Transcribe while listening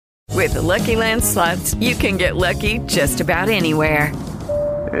With the Lucky Land Slots, you can get lucky just about anywhere.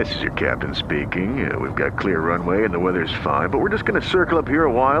 This is your captain speaking. We've got clear runway and the weather's fine, but we're just going to circle up here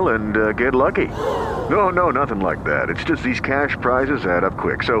a while and get lucky. No, nothing like that. It's just these cash prizes add up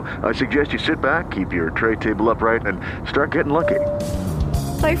quick. So I suggest you sit back, keep your tray table upright, and start getting lucky.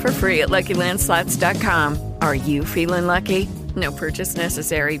 Play for free at LuckyLandSlots.com. Are you feeling lucky? No purchase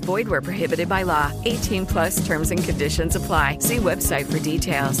necessary. Void where prohibited by law. 18 plus terms and conditions apply. See website for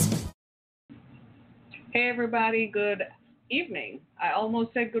details. Hey, everybody. Good evening. I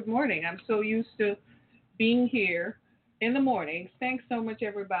almost said good morning. I'm so used to being here in the mornings. Thanks so much,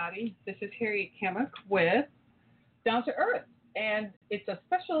 everybody. This is Harriet Kemmick with Down to Earth. And it's a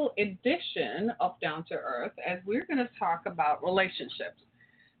special edition of Down to Earth as we're going to talk about relationships.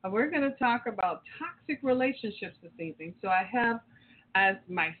 And we're going to talk about toxic relationships this evening. So I have as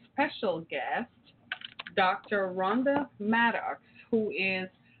my special guest Dr. Rhonda Mattox, who is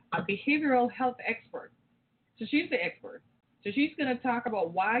a behavioral health expert. So she's the expert. So she's going to talk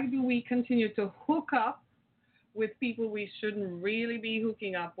about why do we continue to hook up with people we shouldn't really be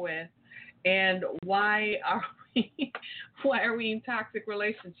hooking up with, and why are we in toxic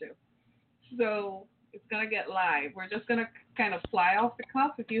relationships? So it's going to get live. We're just going to kind of fly off the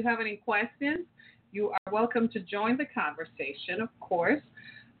cuff. If you have any questions, you are welcome to join the conversation, of course.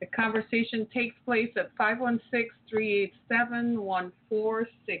 The conversation takes place at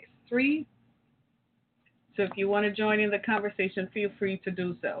 516-387-1463. So if you want to join in the conversation, feel free to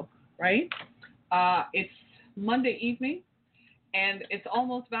do so, right? It's Monday evening, and it's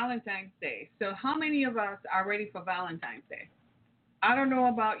almost Valentine's Day. So how many of us are ready for Valentine's Day? I don't know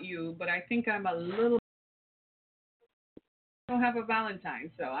about you, but I think I'm a little... I don't have a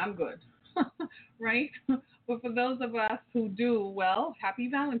Valentine, so I'm good, right? But for those of us who do, well, happy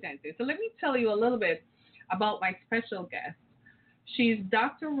Valentine's Day. So let me tell you a little bit about my special guest. She's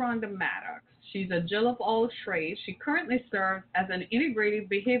Dr. Rhonda Mattox. She's a Jill of all trades. She currently serves as an integrative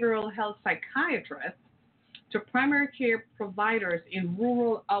behavioral health psychiatrist to primary care providers in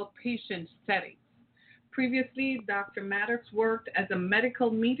rural outpatient settings. Previously, Dr. Mattox worked as a medical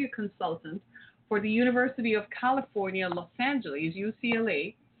media consultant for the University of California, Los Angeles,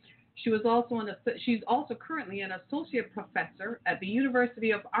 UCLA. She's also currently an associate professor at the University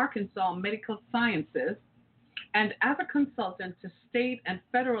of Arkansas Medical Sciences, and as a consultant to state and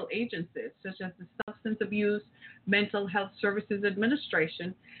federal agencies such as the Substance Abuse Mental Health Services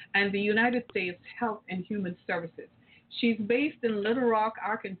Administration and the United States Health and Human Services. She's based in Little Rock,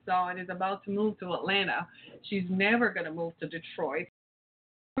 Arkansas, and is about to move to Atlanta. She's never going to move to Detroit.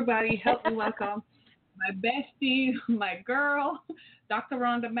 Everybody, help me welcome my bestie, my girl, Dr.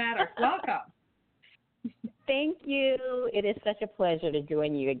 Rhonda Mattox. Welcome. Thank you. It is such a pleasure to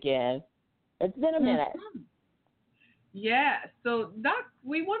join you again. It's been a minute. Mm-hmm. Yeah, so Doc,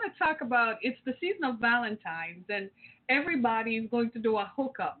 we want to talk about, it's the season of Valentine's, and everybody is going to do a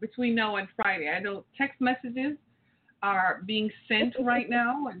hookup between now and Friday. I know text messages are being sent right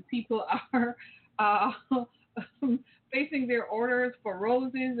now, and people are placing their orders for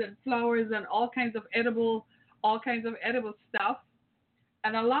roses and flowers and all kinds of edible stuff.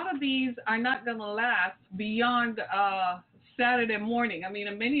 And a lot of these are not going to last beyond Saturday morning. I mean,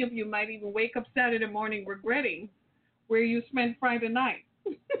 and many of you might even wake up Saturday morning regretting where you spent Friday night.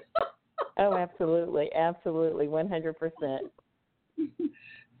 Oh, absolutely, 100%.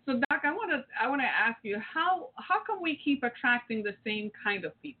 So, Doc, I want to ask you, how can we keep attracting the same kind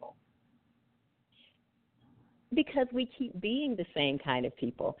of people? Because we keep being the same kind of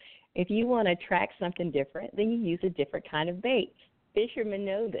people. If you want to attract something different, then you use a different kind of bait. Fishermen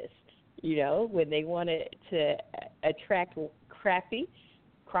know this. You know, when they want to attract crappie,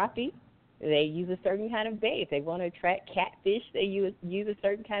 they use a certain kind of bait. If they want to attract catfish, they use a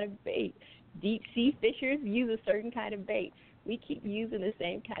certain kind of bait. Deep sea fishers use a certain kind of bait. We keep using the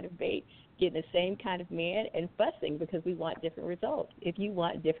same kind of bait, getting the same kind of man, and fussing because we want different results. If you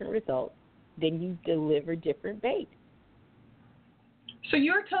want different results, then you deliver different bait. So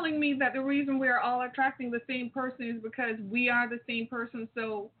you're telling me that the reason we're all attracting the same person is because we are the same person,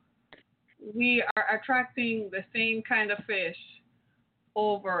 so we are attracting the same kind of fish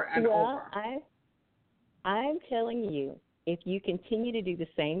over and over. Well, I'm telling you, if you continue to do the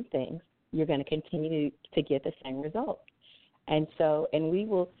same things, you're going to continue to get the same results. And we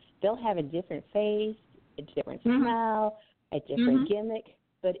will still have a different face, a different smile, a different gimmick,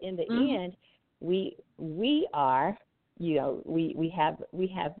 but in the end, we are, you know, we have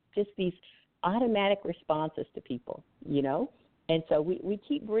just these automatic responses to people, you know, and so we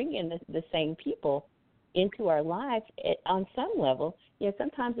keep bringing the same people into our lives on some level. You know,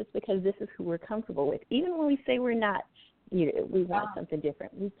 sometimes it's because this is who we're comfortable with. Even when we say we're not We want something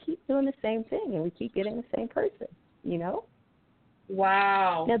different. We keep doing the same thing, and we keep getting the same person.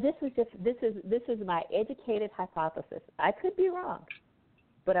 Wow. Now this is my educated hypothesis. I could be wrong,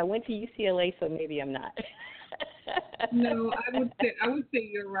 but I went to UCLA, so maybe I'm not. No, I would say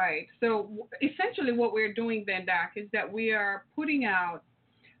you're right. So essentially, what we're doing then, Doc, is that we are we're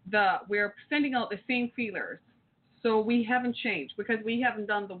sending out the same feelers. So we haven't changed because we haven't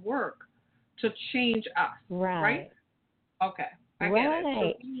done the work to change us. Right? Okay. I get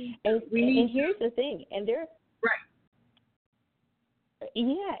it. So and here's the thing, and there. Right.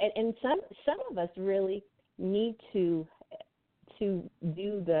 Yeah, and some of us really need to do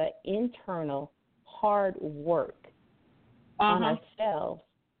the internal hard work on ourselves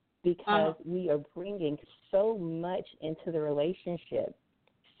because we are bringing so much into the relationship,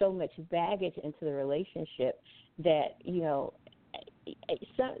 so much baggage into the relationship that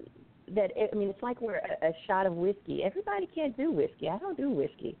it's like we're a shot of whiskey. Everybody can't do whiskey. I don't do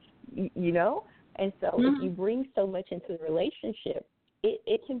whiskey, and so if you bring so much into the relationship,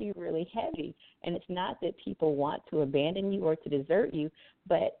 it can be really heavy. And it's not that people want to abandon you or to desert you,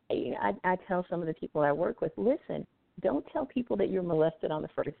 but I tell some of the people I work with, listen, don't tell people that you're molested on the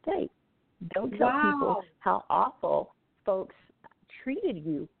first date. Don't tell people how awful folks treated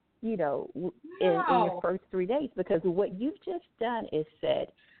you, in your first 3 days, because what you've just done is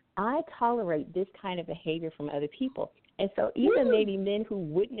said, I tolerate this kind of behavior from other people. And so even maybe men who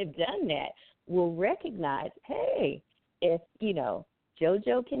wouldn't have done that will recognize, hey, if,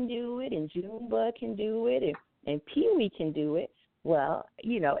 JoJo can do it, and Junebug can do it, and Pee-wee can do it. Well,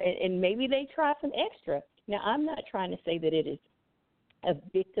 and maybe they try some extra. Now, I'm not trying to say that it is a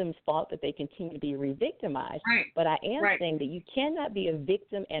victim's fault that they continue to be re-victimized, but I am saying that you cannot be a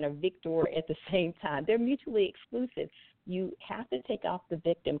victim and a victor at the same time. They're mutually exclusive. You have to take off the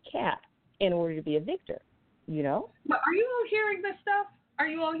victim cap in order to be a victor, But are you all hearing this stuff? Are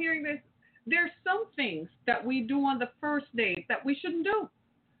you all hearing this? There's some things that we do on the first date that we shouldn't do.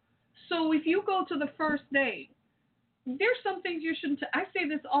 So if you go to the first date, there's some things you shouldn't. I say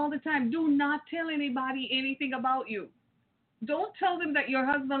this all the time. Do not tell anybody anything about you. Don't tell them that your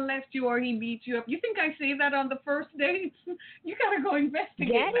husband left you or he beat you up. You think I say that on the first date? You got to go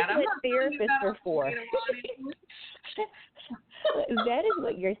investigate that. That is what therapists are for. That is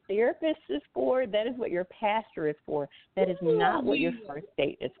what your therapist is for. That is what your pastor is for. That is not what your first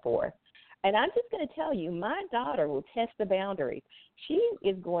date is for. And I'm just going to tell you, my daughter will test the boundaries. She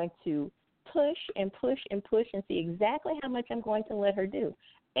is going to push and push and push and see exactly how much I'm going to let her do.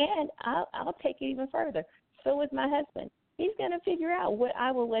 And I'll take it even further. So is my husband. He's going to figure out what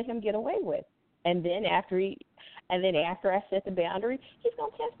I will let him get away with. And then after I set the boundary, he's going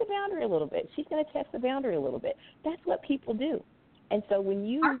to test the boundary a little bit. She's going to test the boundary a little bit. That's what people do. And so when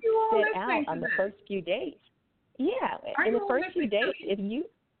you set out on the first few dates, in the first few dates, if you...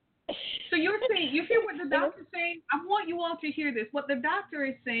 So you're saying, you hear what the doctor's saying? I want you all to hear this. What the doctor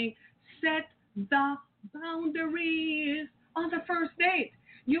is saying, set the boundaries on the first date.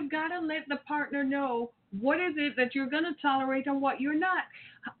 You've got to let the partner know what is it that you're going to tolerate and what you're not.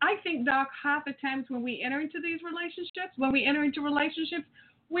 I think, Doc, half the times when we enter into these relationships,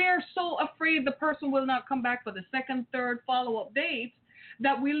 we're so afraid the person will not come back for the second, third follow-up dates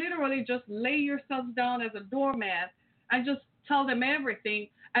that we literally just lay yourselves down as a doormat and just tell them everything.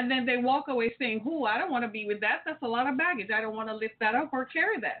 And then they walk away saying, I don't want to be with that. That's a lot of baggage. I don't want to lift that up or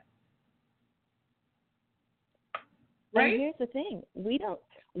carry that. Right? And here's the thing. We don't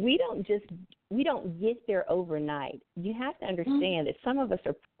get there overnight. You have to understand that some of us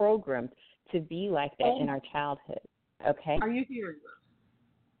are programmed to be like that in our childhood. Okay? Are you hearing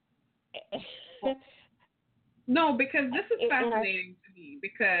this? No, because this is fascinating to me,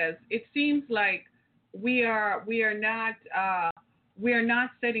 because it seems like we are not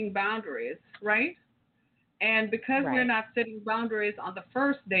setting boundaries, right? And because we're not setting boundaries on the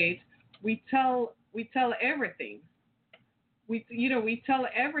first date, we tell everything. We tell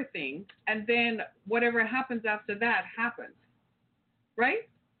everything, and then whatever happens after that happens, right?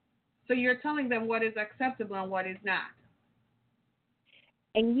 So you're telling them what is acceptable and what is not.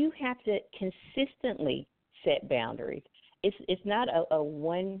 And you have to consistently set boundaries. It's not a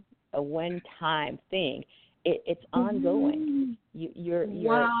one-time thing. It's ongoing. You're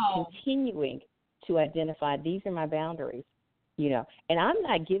continuing to identify, these are my boundaries. And I'm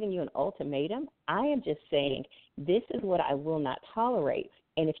not giving you an ultimatum. I am just saying, this is what I will not tolerate.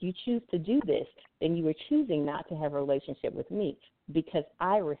 And if you choose to do this, then you are choosing not to have a relationship with me because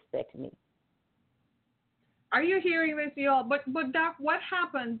I respect me. Are you hearing this, y'all? But Doc, what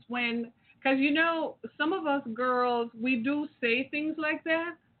happens when, because some of us girls, we do say things like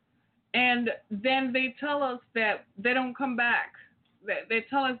that, And then they tell us that they don't come back. They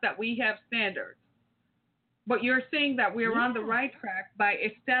tell us that we have standards. But you're saying that we're on the right track by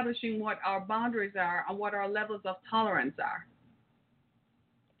establishing what our boundaries are and what our levels of tolerance are.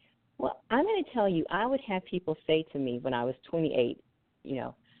 Well, I'm going to tell you, I would have people say to me when I was 28,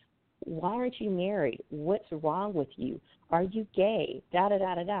 why aren't you married? What's wrong with you? Are you gay? Da, da,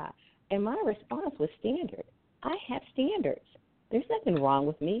 da, da, da. And my response was standard. I have standards. There's nothing wrong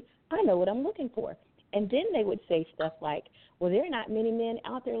with me. I know what I'm looking for. And then they would say stuff like, well, there are not many men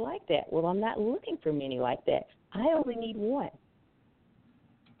out there like that. Well, I'm not looking for many like that. I only need one.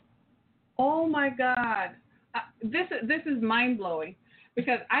 Oh, my God. This is mind-blowing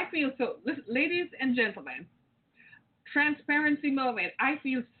because I feel so, ladies and gentlemen, transparency moment, I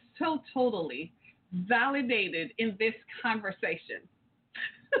feel so totally validated in this conversation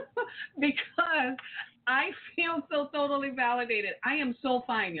because I feel so totally validated. I am so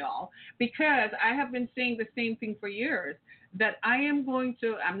fine, y'all, because I have been saying the same thing for years, that I'm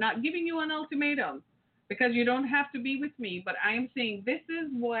not giving you an ultimatum because you don't have to be with me, but I am saying this is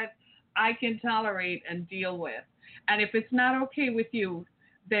what I can tolerate and deal with. And if it's not okay with you,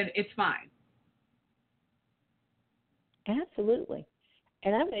 then it's fine. Absolutely.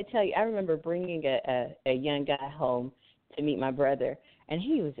 And I'm going to tell you, I remember bringing a young guy home to meet my brother, and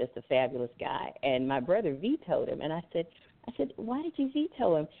he was just a fabulous guy. And my brother vetoed him, and I said, why did you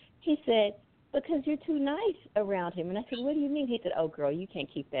veto him? He said, because you're too nice around him. And I said, what do you mean? He said, oh, girl, you can't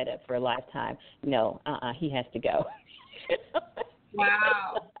keep that up for a lifetime. No, he has to go.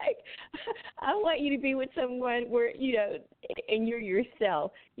 Wow. Like, I want you to be with someone where, and you're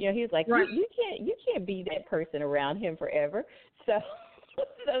yourself. He was like, right. you can't be that person around him forever. So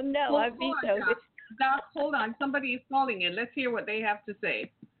no, I vetoed it. Doc, hold on. Somebody is calling in. Let's hear what they have to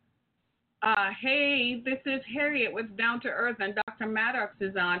say. Hey, this is Harriet with Down to Earth, and Dr. Mattox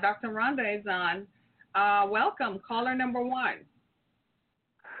is on. Dr. Rhonda is on. Welcome, caller number 1.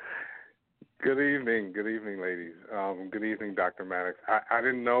 Good evening, ladies. Good evening, Dr. Mattox. I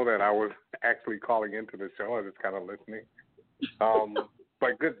didn't know that I was actually calling into the show. I was just kind of listening.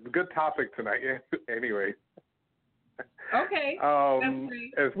 But good topic tonight. Anyway. Okay.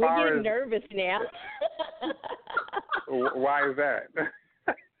 We're getting nervous now. Why is that?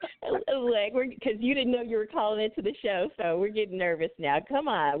 Because you didn't know you were calling into the show, so we're getting nervous now. Come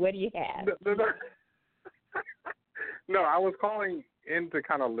on, what do you have? No, I was calling in to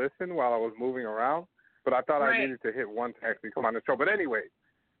kind of listen while I was moving around, but I thought I needed to hit one to actually come on the show. But anyway,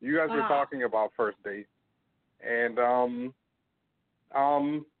 you guys were talking about first dates, and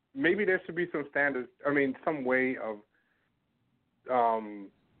maybe there should be some standards. I mean, some way of,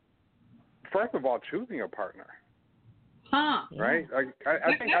 first of all, choosing a partner. Right? I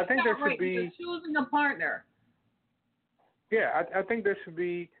think there should be choosing a partner. Yeah, I think there should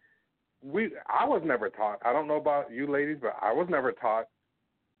be. I was never taught. I don't know about you ladies, but I was never taught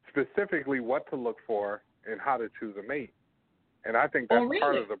specifically what to look for and how to choose a mate. And I think that's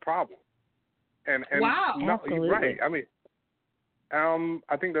part of the problem. And wow, no, absolutely. Right. I mean,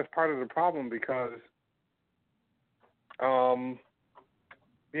 I think that's part of the problem because, if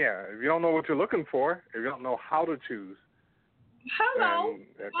you don't know what you're looking for, if you don't know how to choose, finally,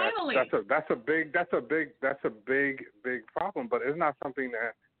 that's a big problem. But it's not something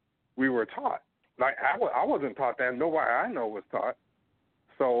that we were taught. Like I wasn't taught that. Nobody I know was taught.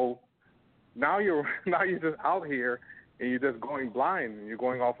 So now you're just out here and you're just going blind and you're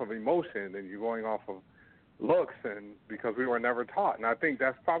going off of emotion and you're going off of looks, and because we were never taught. And I think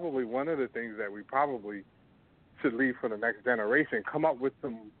that's probably one of the things that we probably should leave for the next generation. Come up with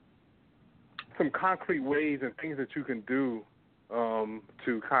some concrete ways and things that you can do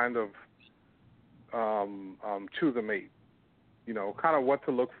to kind of choose a mate. Kind of what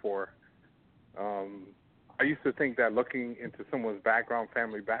to look for. I used to think that looking into someone's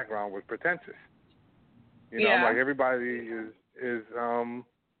family background was pretentious. Like everybody is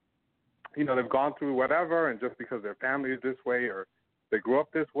they've gone through whatever, and just because their family is this way or they grew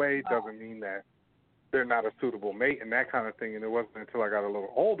up this way doesn't mean that they're not a suitable mate and that kind of thing. And it wasn't until I got a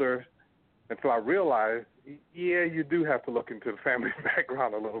little older until I realized, you do have to look into the family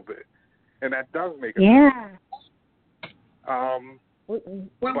background a little bit. And that does make a difference. You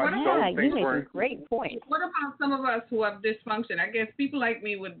make a great point. What about some of us who have dysfunction? I guess people like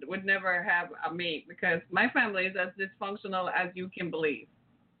me would never have a mate because my family is as dysfunctional as you can believe.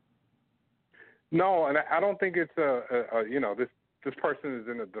 No, and I don't think it's this person is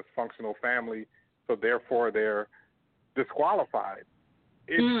in a dysfunctional family, so therefore they're disqualified.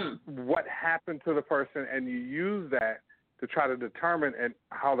 It's what happened to the person, and you use that to try to determine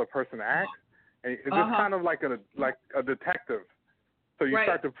how the person acts. And it's just kind of like a detective So you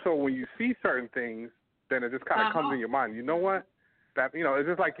start to, so when you see certain things, then it just kind of comes in your mind. You know what? That, you know, it's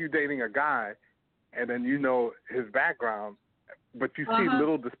just like you dating a guy, and then you know his background, but you see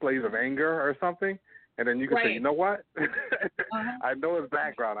little displays of anger or something, and then you can say, you know what? I know his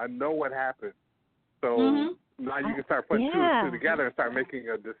background. I know what happened. So now you can start putting two and two together and start making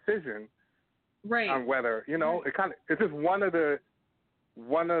a decision on whether, you know, it's just one of the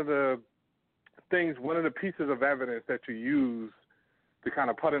things, one of the pieces of evidence that you use to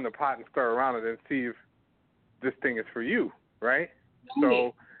kind of put in the pot and stir around it and see if this thing is for you, right?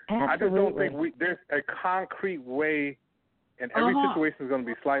 So I just don't think there's a concrete way, and every situation is going to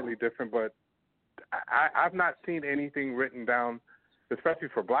be slightly different, but I've not seen anything written down, especially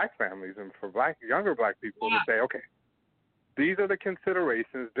for black families and for younger black people, to say, okay, these are the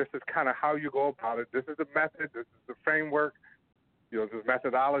considerations, this is kind of how you go about it, this is the method, this is the framework, you know, this is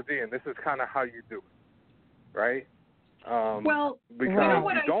methodology, and this is kind of how you do it, right? Because if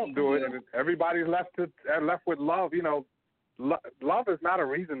you don't do it, and everybody's left with love, you know, love is not a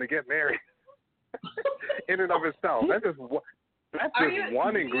reason to get married in and of itself. That's just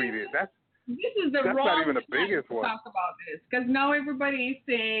one ingredient. This is the that's wrong not even the time biggest to one. talk about this, because now everybody is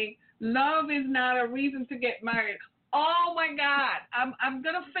saying love is not a reason to get married. Oh my God, I'm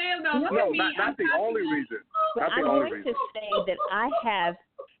gonna fail now. Look at me. Not the only reason. But not the I'm only going reason. to say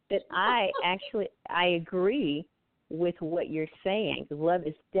that I agree with what you're saying. Love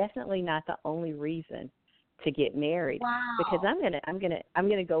is definitely not the only reason to get married. Wow. Because I'm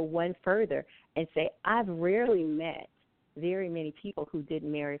gonna go one further and say I've rarely met very many people who didn't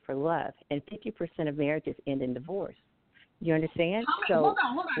marry for love, and 50% of marriages end in divorce. You understand? Hold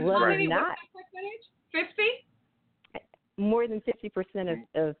on. Love is not 50? more than 50%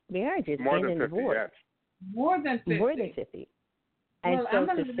 of marriages end in divorce. Yes. More than 50. More than 50. And well, so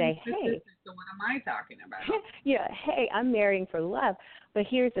I'm to say, hey, so what am I talking about? hey, I'm marrying for love. But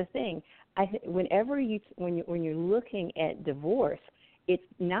here's the thing: when you're looking at divorce, it's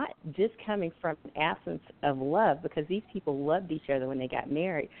not just coming from an absence of love, because these people loved each other when they got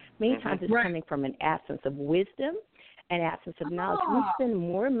married. Many times it's coming from an absence of wisdom, an absence of knowledge. We spend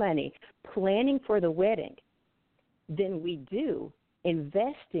more money planning for the wedding than we do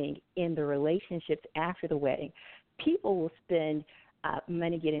investing in the relationships after the wedding. People will spend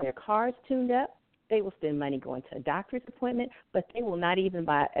money getting their cars tuned up. They will spend money going to a doctor's appointment, but they will not even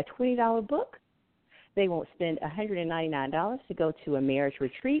buy a $20 book. They won't spend $199 to go to a marriage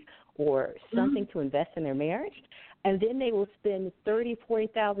retreat or something to invest in their marriage. And then they will spend $30,000,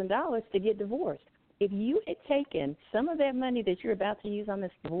 $40,000 to get divorced. If you had taken some of that money that you're about to use on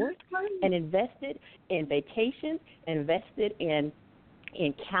this divorce and invested in vacations, invested in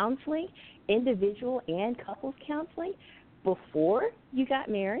counseling, individual and couples counseling, before you got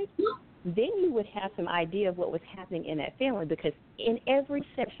married, then you would have some idea of what was happening in that family. Because in every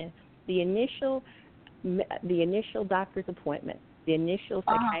session, the initial doctor's appointment, the initial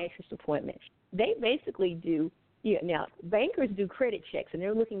psychiatrist appointment, they basically do. Now, bankers do credit checks, and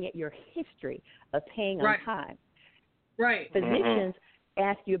they're looking at your history of paying on time. Right. Physicians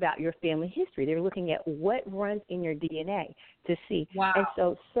ask you about your family history. They're looking at what runs in your DNA to see. Wow. And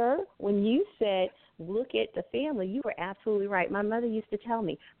so, sir, when you said look at the family, you were absolutely right. My mother used to tell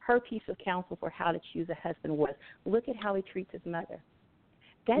me her piece of counsel for how to choose a husband was look at how he treats his mother.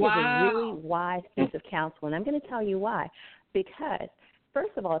 That is a really wise piece of counsel, and I'm going to tell you why. Because,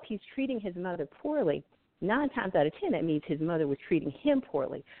 first of all, if he's treating his mother poorly, 9 times out of 10, that means his mother was treating him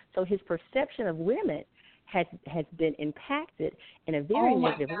poorly. So his perception of women has been impacted in a very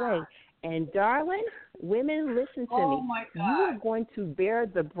negative way. And, darling, women, listen to me. You are going to bear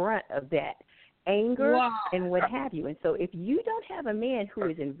the brunt of that anger and what have you. And so if you don't have a man who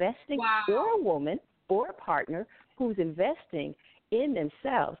is investing, or a woman or a partner who's investing in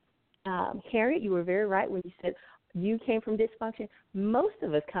themselves, Harriet, you were very right when you said you came from dysfunction. Most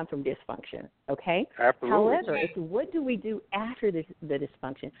of us come from dysfunction, okay? Absolutely. However, it's what do we do after the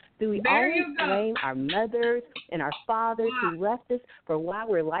dysfunction? Do we always blame our mothers and our fathers who left us for why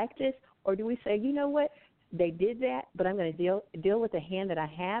we're like this? Or do we say, you know what, they did that, but I'm going to deal with the hand that I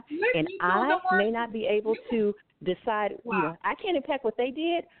have, and I may not be able to decide, I can't impact what they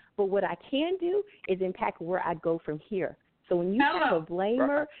did, but what I can do is impact where I go from here. So when you have a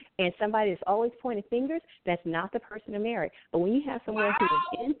blamer and somebody that's always pointing fingers, that's not the person to marry. But when you have someone who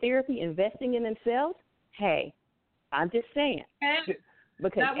is in therapy, investing in themselves, hey, I'm just saying.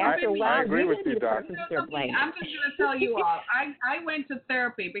 Because after a while, you're going to be the person they're blaming. I'm just going to tell you all, I went to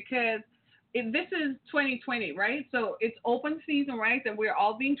therapy because this is 2020, right? So it's open season, right? And we're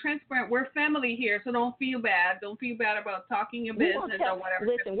all being transparent. We're family here, so don't feel bad. Don't feel bad about talking your business or whatever.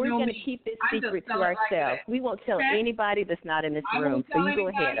 Listen, we're going to keep this secret to ourselves. We won't tell anybody that's not in this room. So you go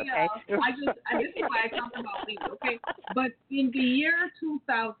ahead, okay? And this is why I talk about me, okay? But in the year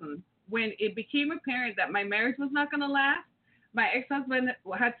 2000, when it became apparent that my marriage was not going to last, my ex-husband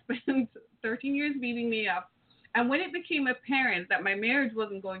had spent 13 years beating me up. And when it became apparent that my marriage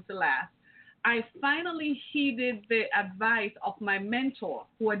wasn't going to last, I finally heeded the advice of my mentor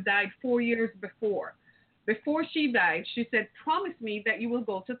who had died 4 years before. Before she died, she said, promise me that you will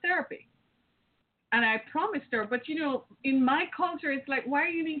go to therapy. And I promised her, but in my culture, it's like, why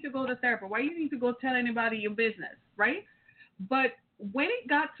do you need to go to therapy? Why do you need to go tell anybody your business, right? But when it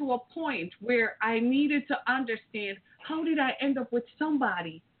got to a point where I needed to understand, how did I end up with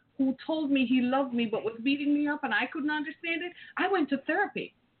somebody who told me he loved me but was beating me up and I couldn't understand it, I went to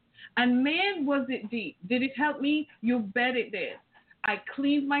therapy. And man, was it deep. Did it help me? You bet it did. I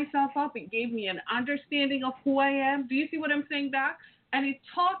cleaned myself up. It gave me an understanding of who I am. Do you see what I'm saying, Doc? And it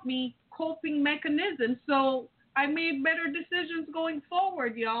taught me coping mechanisms, so I made better decisions going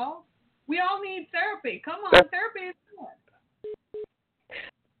forward, y'all. We all need therapy. Come on, therapy is good.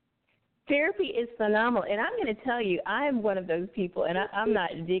 Therapy is phenomenal, and I'm going to tell you, I am one of those people, and I'm not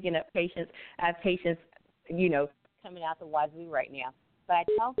digging up patients. I have patients, coming out the wazoo right now. But I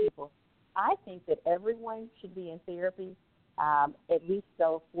tell people, I think that everyone should be in therapy at least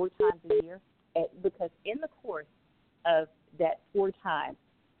 4 times a year, because in the course of that 4 times,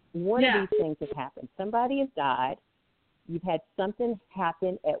 one of these things has happened. Somebody has died. You've had something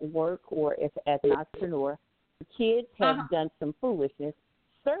happen at work or as an entrepreneur. Your kids have done some foolishness.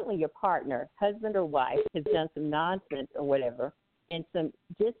 Certainly your partner, husband or wife, has done some nonsense or whatever, and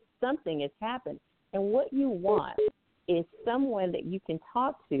something has happened. And what you want is someone that you can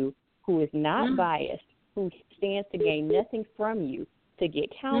talk to who is not biased, who stands to gain nothing from you, to get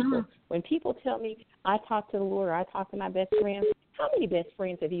counsel. When people tell me, I talk to the Lord or I talk to my best friends, how many best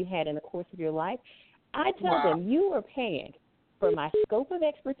friends have you had in the course of your life? I tell them, you are paying for my scope of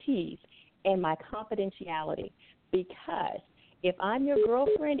expertise and my confidentiality, because if I'm your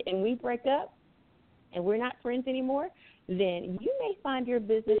girlfriend and we break up and we're not friends anymore, then you may find your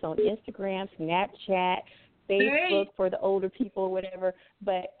business on Instagram, Snapchat, Facebook for the older people or whatever,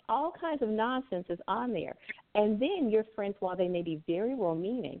 but all kinds of nonsense is on there. And then your friends, while they may be very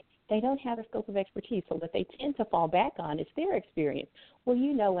well-meaning, they don't have a scope of expertise. So what they tend to fall back on is their experience. Well,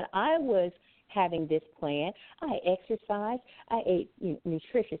 when I was having this plan, I exercised, I ate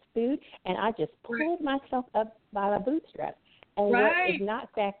nutritious food, and I just pulled myself up by my bootstraps. And what is not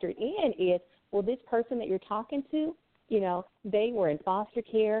factored in is, well, this person that you're talking to, they were in foster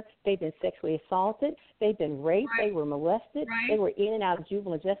care, they've been sexually assaulted, they've been raped, they were molested, they were in and out of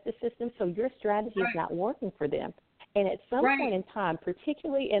juvenile justice system, so your strategy is not working for them. And at some point in time,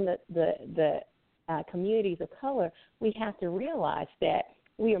 particularly in the communities of color, we have to realize that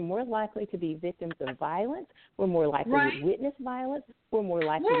we are more likely to be victims of violence, we're more likely to witness violence, we're more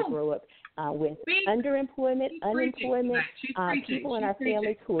likely to grow up with underemployment, unemployment, people in our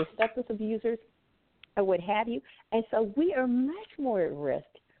families who are substance abusers, or what have you. And so we are much more at risk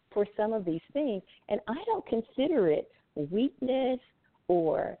for some of these things. And I don't consider it weakness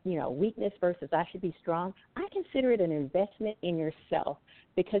or, weakness versus I should be strong. I consider it an investment in yourself,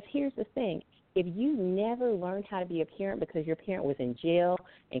 because here's the thing. If you never learned how to be a parent because your parent was in jail,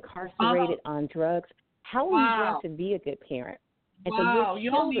 incarcerated on drugs, how are you going to be a good parent? And so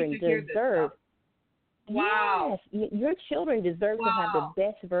your children deserve your children deserve to have the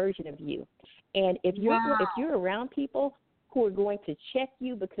best version of you. And if you're around people who are going to check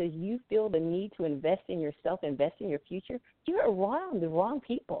you because you feel the need to invest in yourself, invest in your future, you're around the wrong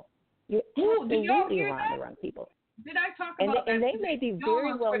people. You're absolutely around the wrong people. Did I talk about that? And they may be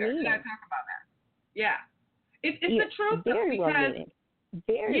very well-meaning. Did I talk about that? Yeah. It's the truth. Very well-meaning.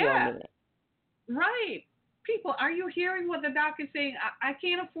 Very well-meaning. Right. People, are you hearing what the doc is saying? I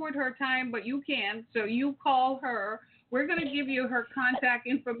can't afford her time, but you can. So you call her. We're going to give you her contact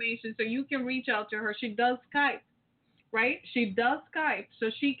information so you can reach out to her. She does Skype, right? She does Skype, so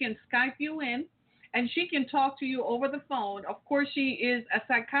she can Skype you in, and she can talk to you over the phone. Of course, she is a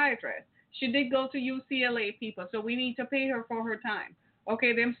psychiatrist. She did go to UCLA, people, so we need to pay her for her time.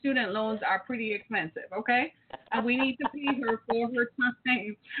 Okay, them student loans are pretty expensive, okay? And we need to pay her for her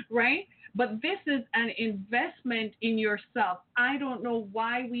time, right? But this is an investment in yourself. I don't know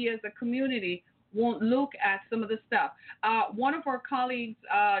why we as a community won't look at some of the stuff. One of our colleagues,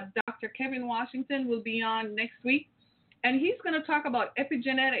 Dr. Kevin Washington, will be on next week, and he's going to talk about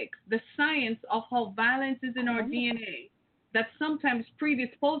epigenetics, the science of how violence is in our DNA. that sometimes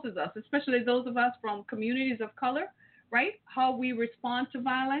predisposes us, especially those of us from communities of color, right? How we respond to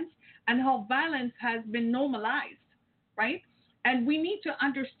violence and how violence has been normalized, right? And we need to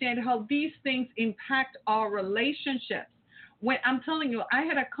understand how these things impact our relationships. When I'm telling you, I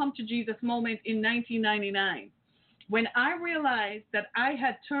had a come to Jesus moment in 1999 when I realized that I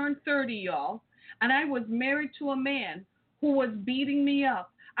had turned 30, y'all, and I was married to a man who was beating me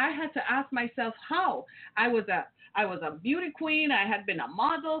up. I had to ask myself how. I was a beauty queen. I had been a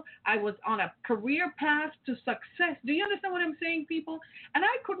model. I was on a career path to success. Do you understand what I'm saying, people? And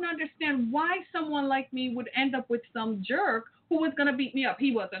I couldn't understand why someone like me would end up with some jerk who was going to beat me up.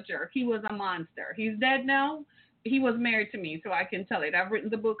 He was a jerk. He was a monster. He's dead now. He was married to me, so I can tell it. I've written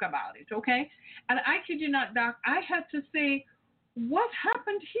the book about it, okay? And I kid you not, Doc, I had to say, what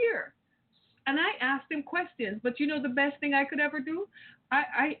happened here? And I asked him questions. But you know the best thing I could ever do?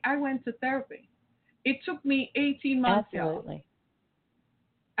 I went to therapy. It took me 18 months. Absolutely. Y'all.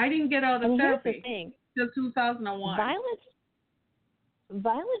 I didn't get out of therapy till 2001.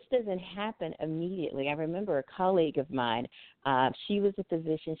 Violence doesn't happen immediately. I remember a colleague of mine, she was a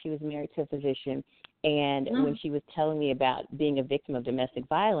physician. She was married to a physician. And when she was telling me about being a victim of domestic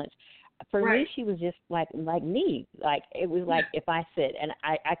violence, for me, she was just like me. Like, it was like if I said, and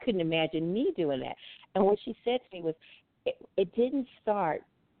I couldn't imagine me doing that. And what she said to me was, it didn't start,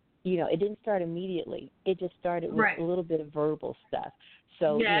 it didn't start immediately. It just started with a little bit of verbal stuff.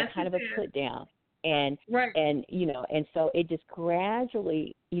 So, kind of a put down. And and so it just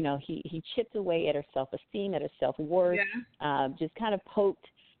gradually, he chipped away at her self-esteem, at her self-worth, just kind of poked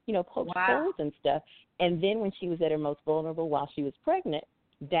holes and stuff. And then when she was at her most vulnerable while she was pregnant,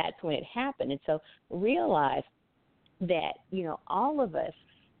 that's when it happened. And so realize that, all of us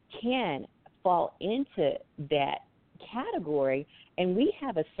can fall into that category, and we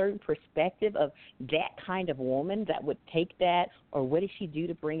have a certain perspective of that kind of woman that would take that, or what did she do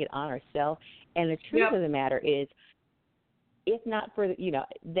to bring it on herself? And the truth of the matter is, if not for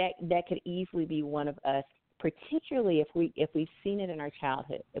that could easily be one of us, particularly if we've seen it in our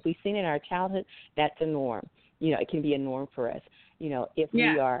childhood. If we've seen it in our childhood, that's a norm. It can be a norm for us. If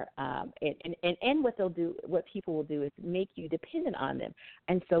we are, and what people will do is make you dependent on them.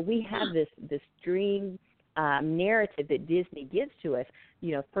 And so we have this dream narrative that Disney gives to us.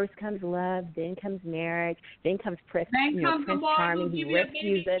 First comes love, then comes marriage, then comes Prince Charming. He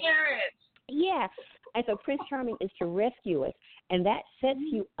rescues us. Yeah. And so Prince Charming is to rescue us. And that sets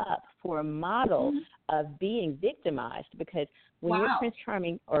you up for a model of being victimized, because when your Prince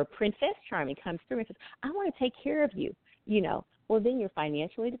Charming or Princess Charming comes through and says, I want to take care of you, well, then you're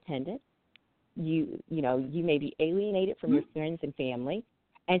financially dependent. You may be alienated from your friends and family.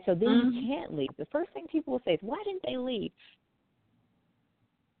 And so then you can't leave. The first thing people will say is, why didn't they leave?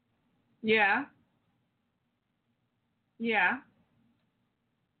 Yeah. Yeah.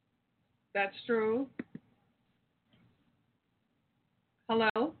 That's true.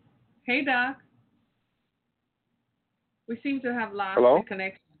 Hello? Hey, Doc. We seem to have lost the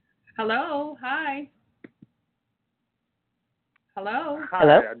connection. Hello? Hi. Hello? Hi.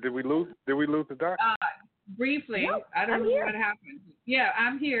 Hello? Did we lose the Doc? Briefly. No, I don't know what happened. Yeah,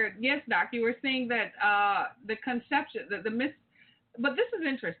 I'm here. Yes, Doc. You were saying that the conception, but this is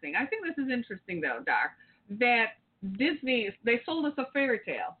interesting. I think this is interesting, though, Doc, that Disney, they sold us a fairy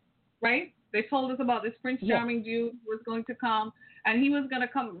tale, right? They told us about this Prince Charming dude who was going to come, and he was going to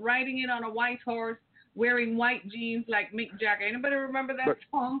come riding in on a white horse, wearing white jeans like Mick Jagger. Anybody remember that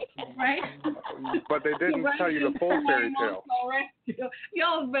song, right? But they didn't tell you the full fairy tale.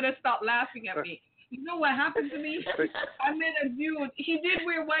 Y'all better stop laughing at me. You know what happened to me? I met a dude. He did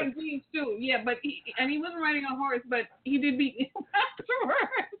wear white jeans too. Yeah, but he wasn't riding a horse, but he did beat me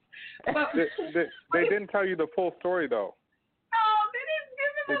afterwards. But they didn't tell you the full story, though. Oh, they didn't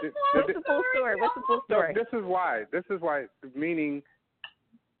give me the full story. What's the full story? What's the full story? No, this is why. Meaning,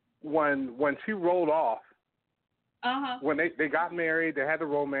 when she rolled off, when they got married, they had the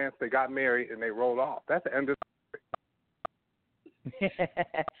romance, they got married, and they rolled off. That's the end of the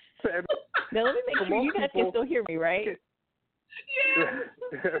story. Now, let me make sure you guys can still hear me, right? Yeah.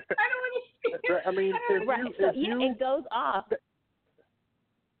 I don't understand. I mean, it goes off.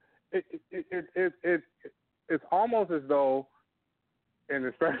 It's almost as though, and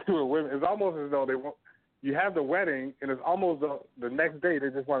especially with women, it's almost as though you have the wedding, and it's almost the next day they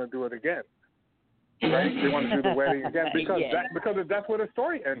just want to do it again, right? They want to do the wedding again because that's where the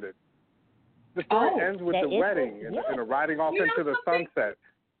story ended. The story ends with the wedding and riding off into the sunset.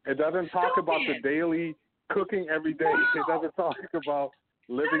 It doesn't talk about the daily cooking every day. It doesn't talk about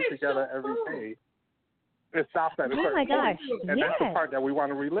living together every day. It stops at a certain point. My gosh. And that's the part that we want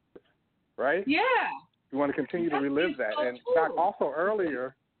to relive, right? Yeah. You want to continue to relive that. And Doc, also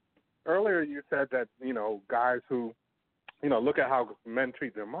earlier you said that, guys who, look at how men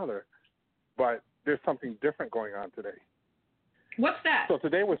treat their mother, but there's something different going on today. What's that? So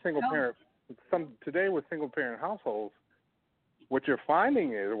today with single parent households, what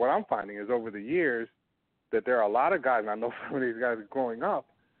I'm finding is over the years that there are a lot of guys, and I know some of these guys growing up,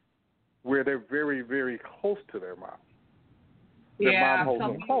 where they're very, very close to their mom. Their mom holds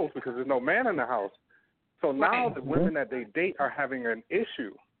them close because there's no man in the house. So now the women that they date are having an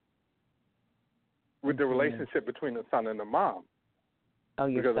issue with the relationship between the son and the mom. Oh,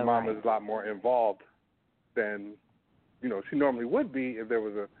 you're because so the mom right. is a lot more involved than, she normally would be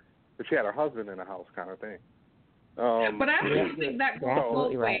if she had her husband in the house kind of thing. But I don't think that goes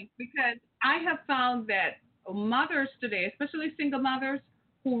both ways because I have found that mothers today, especially single mothers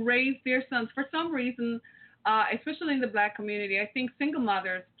who raise their sons, for some reason, especially in the black community, I think single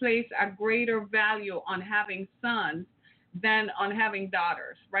mothers place a greater value on having sons than on having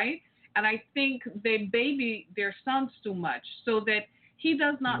daughters, right? And I think they baby their sons too much so that he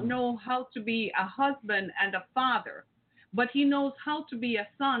does not know how to be a husband and a father, but he knows how to be a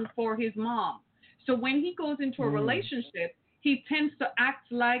son for his mom. So when he goes into a relationship, he tends to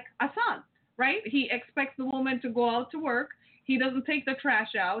act like a son, right? He expects the woman to go out to work. He doesn't take the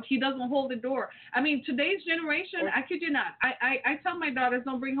trash out. He doesn't hold the door. I mean, today's generation, I kid you not, I tell my daughters,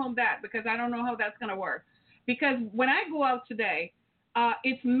 don't bring home that because I don't know how that's going to work. Because when I go out today,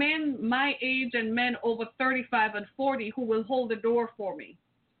 it's men my age and men over 35 and 40 who will hold the door for me.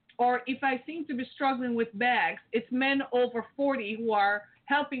 Or if I seem to be struggling with bags, it's men over 40 who are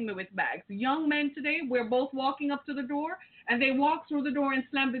helping me with bags. Young men today, we're both walking up to the door, and they walk through the door and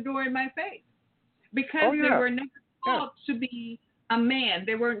slam the door in my face because they were never taught to be a man.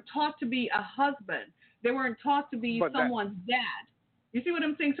 They weren't taught to be a husband. They weren't taught to be someone's dad. You see what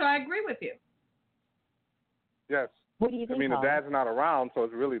I'm saying? So I agree with you. Yes. What do you think? I mean, Paul? the dad's not around, so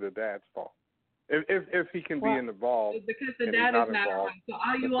it's really the dad's fault. If he can be involved. Because the dad is not around. So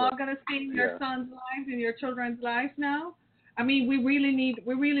are you all going to stay in your son's lives and your children's lives now? I mean, we really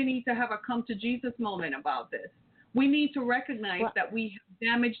need to have a come to Jesus moment about this. We need to recognize that we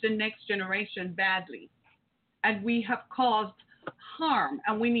have damaged the next generation badly, and we have caused harm,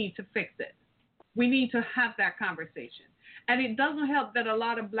 and we need to fix it. We need to have that conversation. And it doesn't help that a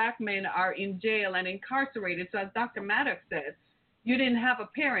lot of black men are in jail and incarcerated. So as Dr. Mattox said, you didn't have a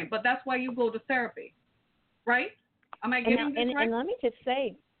parent, but that's why you go to therapy, right? Am I getting this right? And let me just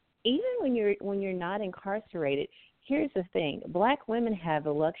say, even when you're not incarcerated, here's the thing: black women have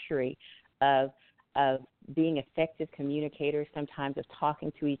the luxury of being effective communicators, sometimes of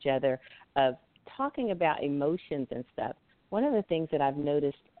talking to each other, of talking about emotions and stuff. One of the things that I've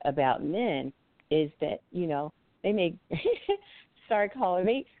noticed about men is that, they may, sorry, calling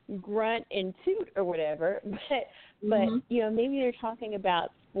me, grunt and toot or whatever, but maybe they're talking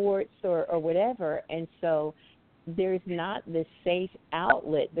about sports or whatever, and so there's not this safe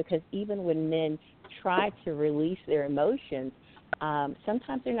outlet because even when men try to release their emotions,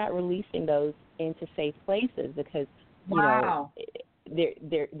 sometimes they're not releasing those into safe places because they're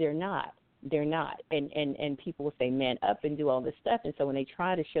not. They're not, and people will say man up and do all this stuff, and so when they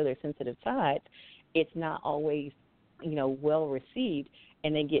try to show their sensitive sides, it's not always, well received,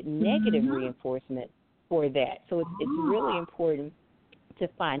 and they get negative reinforcement for that. So it's really important to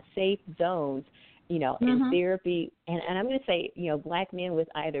find safe zones, in therapy, and I'm going to say, black men with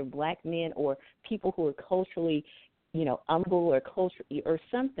either black men or people who are culturally, humble or culturally or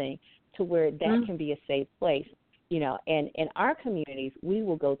something, to where that can be a safe place. And in our communities, we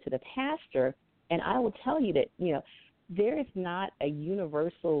will go to the pastor, and I will tell you that, there is not a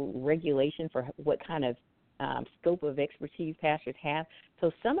universal regulation for what kind of scope of expertise pastors have. So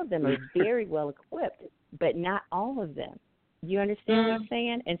some of them are very well equipped, but not all of them. You understand what I'm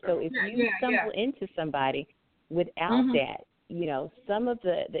saying? And so if you stumble into somebody without that, some of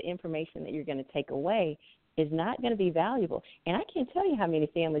the information that you're going to take away is not going to be valuable. And I can't tell you how many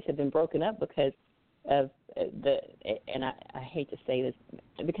families have been broken up because of and I hate to say this,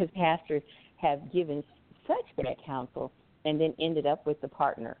 because pastors have given such bad counsel and then ended up with the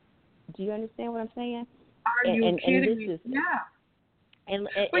partner. Do you understand what I'm saying? Are you kidding me? And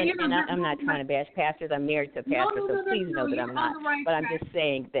I'm not trying to bash pastors. I'm married to a pastor, so please know that I'm not. But I'm just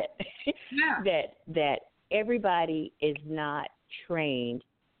saying that that everybody is not trained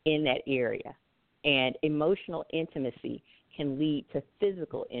in that area, and emotional intimacy can lead to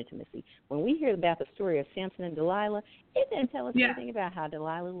physical intimacy. When we hear about the story of Samson and Delilah, it doesn't tell us anything about how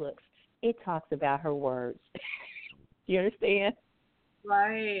Delilah looks. It talks about her words. You understand?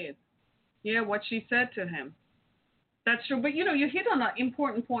 Right. Yeah, what she said to him. That's true. But, you hit on an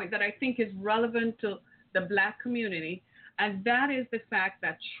important point that I think is relevant to the Black community, and that is the fact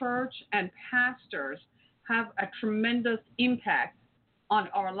that church and pastors have a tremendous impact on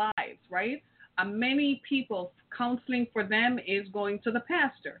our lives, right? Many people, counseling for them is going to the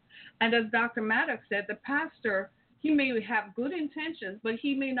pastor. And as Dr. Mattox said, the pastor, he may have good intentions, but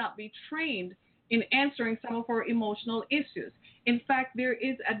he may not be trained in answering some of our emotional issues. In fact, there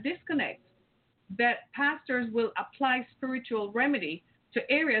is a disconnect that pastors will apply spiritual remedy to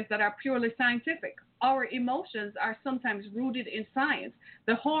areas that are purely scientific. Our emotions are sometimes rooted in science,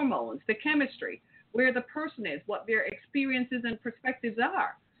 the hormones, the chemistry, where the person is, what their experiences and perspectives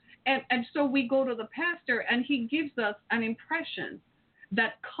are. And so we go to the pastor, and he gives us an impression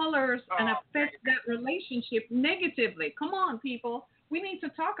that colors and affects that relationship negatively. Come on, people. We need to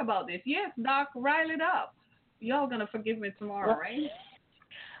talk about this. Yes, Doc, rile it up. Y'all going to forgive me tomorrow, right?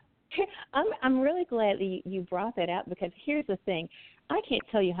 I'm really glad that you brought that out, because here's the thing. I can't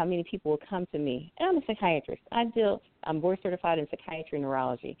tell you how many people will come to me, and I'm a psychiatrist. I'm board certified in psychiatry and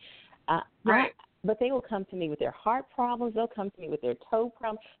neurology. Right. But they will come to me with their heart problems. They'll come to me with their toe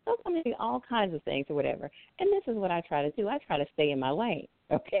problems. They'll come to me all kinds of things or whatever. And this is what I try to do. I try to stay in my lane,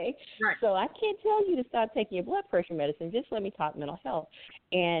 okay? Right. So I can't tell you to stop taking your blood pressure medicine. Just let me talk mental health.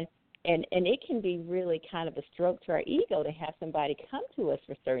 And it can be really kind of a stroke to our ego to have somebody come to us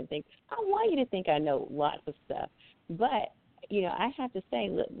for certain things. I want you to think I know lots of stuff. But, I have to say,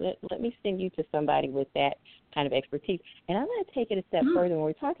 let me send you to somebody with that kind of expertise. And I'm going to take it a step further when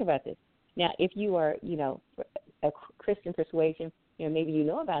we talk about this. Now, if you are, a Christian persuasion, maybe you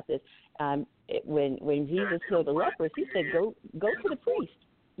know about this. When Jesus healed the lepers, he said, go to the priest.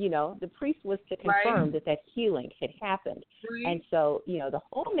 The priest was to confirm that healing had happened. Right. And so, the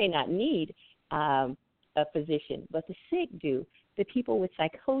whole may not need a physician, but the sick do. The people with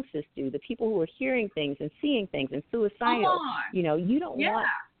psychosis do. The people who are hearing things and seeing things and suicidal. You don't want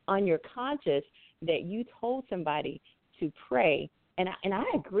on your conscience that you told somebody to pray. And I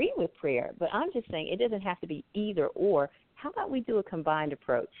agree with prayer, but I'm just saying it doesn't have to be either or. How about we do a combined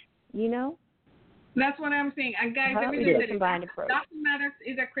approach, That's what I'm saying. And guys, let me just say Dr. Mattox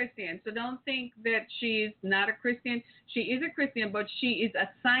is a Christian, so don't think that she's not a Christian. She is a Christian, but she is a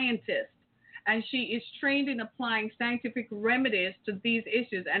scientist, and she is trained in applying scientific remedies to these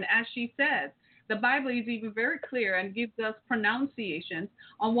issues. And as she says, the Bible is even very clear and gives us pronunciations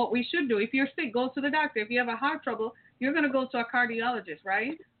on what we should do. If you're sick, go to the doctor. If you have a heart trouble, you're going to go to a cardiologist,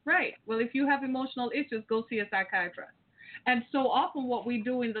 right? Right. Well, if you have emotional issues, go see a psychiatrist. And so often what we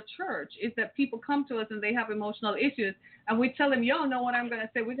do in the church is that people come to us and they have emotional issues, and we tell them, y'all know what I'm going to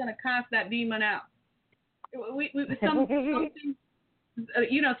say. We're going to cast that demon out.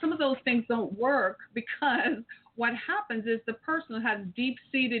 Some of those things don't work, because what happens is the person has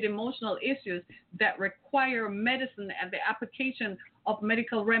deep-seated emotional issues that require medicine and the application of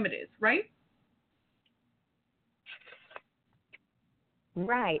medical remedies, right?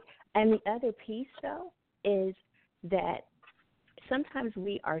 Right. And the other piece, though, is that sometimes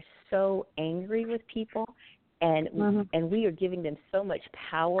we are so angry with people, and we are giving them so much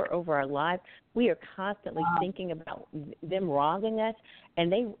power over our lives. We are constantly thinking about them wronging us.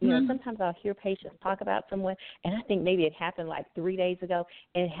 And they, sometimes I'll hear patients talk about someone, and I think maybe it happened like 3 days ago,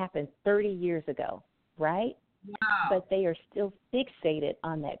 and it happened 30 years ago, right? Wow. But they are still fixated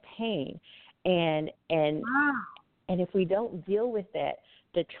on that pain. And if we don't deal with that,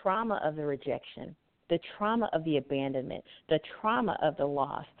 the trauma of the rejection, the trauma of the abandonment, the trauma of the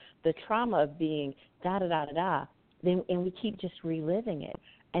loss, the trauma of being then and we keep just reliving it.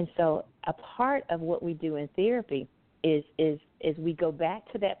 And so a part of what we do in therapy is we go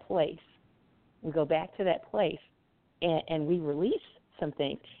back to that place. We go back to that place and we release some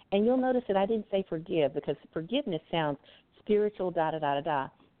things. And you'll notice that I didn't say forgive, because forgiveness sounds spiritual,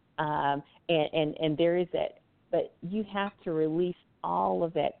 and there is that. But you have to release all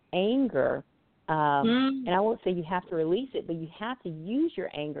of that anger. And I won't say you have to release it, but you have to use your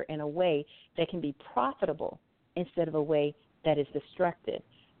anger in a way that can be profitable instead of a way that is destructive.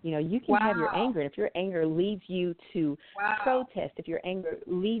 You can have your anger, and if your anger leads you to protest, if your anger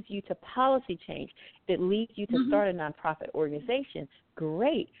leads you to policy change, if it leads you to start a nonprofit organization,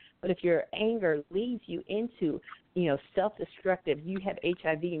 great. But if your anger leads you into, self-destructive, you have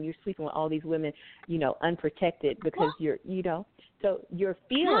HIV and you're sleeping with all these women, unprotected because so your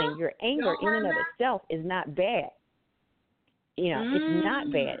feeling, your anger in and of itself is not bad. It's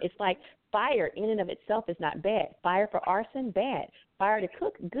not bad. It's like fire in and of itself is not bad. Fire for arson, bad. Fire to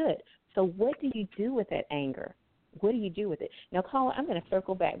cook, good. So what do you do with that anger? What do you do with it? Now, Carla, I'm going to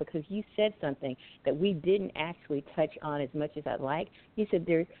circle back, because you said something that we didn't actually touch on as much as I'd like. You said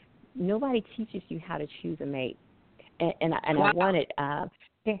nobody teaches you how to choose a mate. And I wanted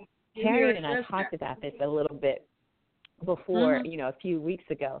Harriet and I talked about this a little bit before, a few weeks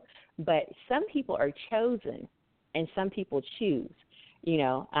ago. But some people are chosen and some people choose.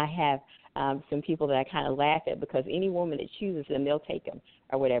 I have some people that I kind of laugh at because any woman that chooses them, they'll take them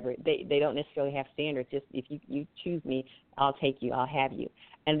or whatever. They don't necessarily have standards. Just if you choose me, I'll take you, I'll have you.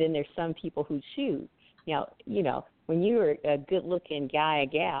 And then there's some people who choose. When you're a good-looking guy or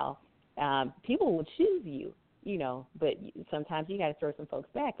gal, people will choose you, but sometimes you got to throw some folks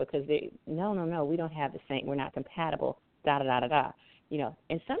back because no, we don't have the same, we're not compatible, da-da-da-da-da.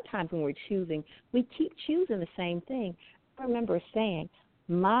 And sometimes when we're choosing, we keep choosing the same thing. I remember saying,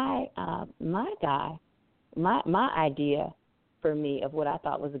 my idea for me of what I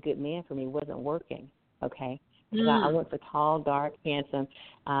thought was a good man for me wasn't working, okay? Because I went for tall, dark, handsome,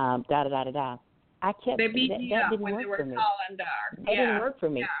 da-da-da-da-da. I kept, they beat that up didn't when work they were for me. tall and dark. That didn't work for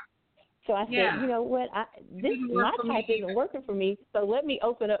me. Yeah. So I said, you know what, my type isn't working for me, so let me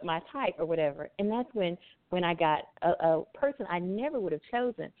open up my type or whatever. And that's when I got a person I never would have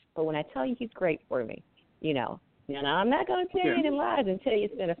chosen, but when I tell you he's great for me, now I'm not going to tell you any lies and tell you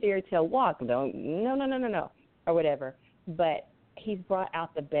it's been a fairy tale walk. No, or whatever. But he's brought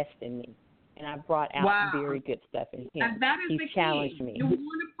out the best in me, and I brought out very good stuff in him. And that is he's the key. Challenged me. You want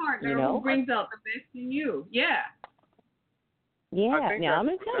a partner who brings out the best in you. Yeah. Yeah. Now I'm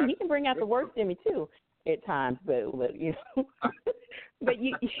going to tell you, he can bring out the worst in me too at times, but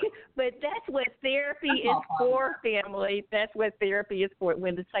but that's what therapy is for, family. That's what therapy is for.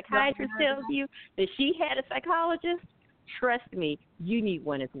 When the psychiatrist tells you that she had a psychologist, trust me, you need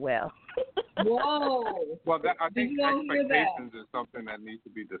one as well. Whoa. Well, I think expectations is something that needs to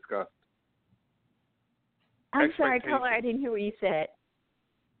be discussed. I'm sorry, caller, I didn't hear what you said.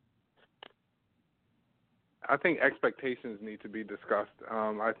 I think expectations need to be discussed.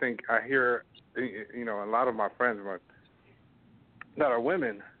 I think I hear, a lot of my friends that are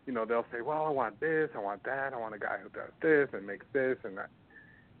women, they'll say, well, I want this, I want that, I want a guy who does this and makes this and that.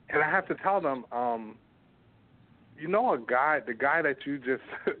 And I have to tell them, the guy that you just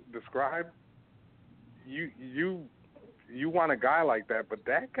described, you want a guy like that, but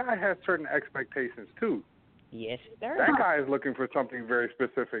that guy has certain expectations too. Yes, sir. That guy is looking for something very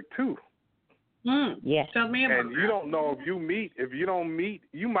specific too. Yes. Tell me about and you don't know if you don't meet,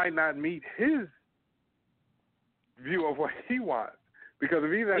 you might not meet his view of what he wants. Because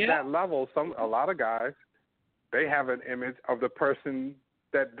if he's at that level, a lot of guys, they have an image of the person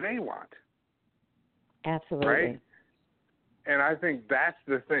that they want. Absolutely. Right? And I think that's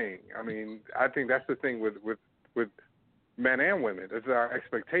the thing. I mean, I think that's the thing with men and women. It's our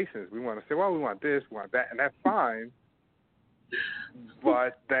expectations. We want to say, well, we want this, we want that, and that's fine.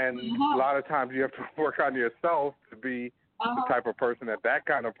 But then a lot of times you have to work on yourself to be the type of person that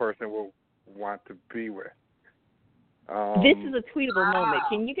kind of person will want to be with. This is a tweetable moment.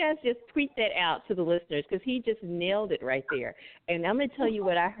 Can you guys just tweet that out to the listeners? Because he just nailed it right there. And I'm going to tell you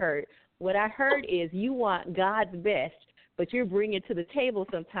what I heard. What I heard is you want God's best, but you're bringing to the table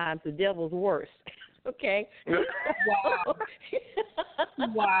sometimes the devil's worst. Okay? Wow.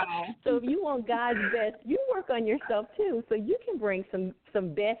 Wow. So if you want God's best, you work on yourself too, so you can bring some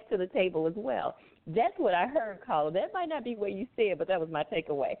best to the table as well. That's what I heard, caller. That might not be what you said, but that was my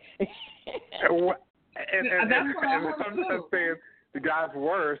takeaway. And sometimes saying the guy's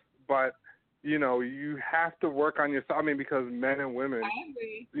worst, but you have to work on yourself. I mean, because men and women,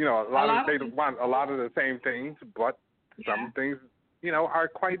 they want a lot of the same things, but some things, are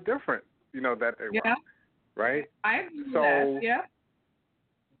quite different. That they want, right? I agree with that. Yeah.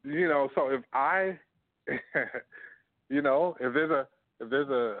 So if I, if there's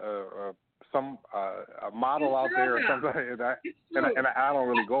a model out there or something, and I don't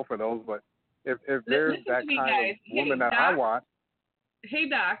really go for those, but if there's that kind of woman that I want. Hey,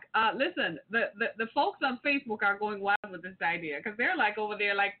 Doc, listen, the folks on Facebook are going wild with this idea because they're like over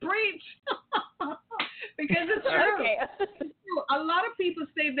there like, preach! Because it's true. Okay. A lot of people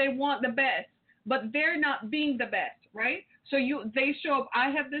say they want the best, but they're not being the best, right? So they show up, I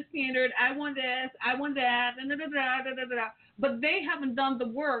have this standard, I want this, I want that, but they haven't done the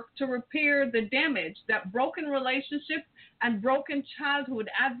work to repair the damage that broken relationships and broken childhood,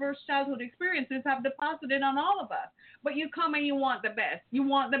 adverse childhood experiences have deposited on all of us. But you come and you want the best. You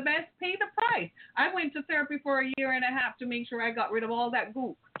want the best, pay the price. I went to therapy for a year and a half to make sure I got rid of all that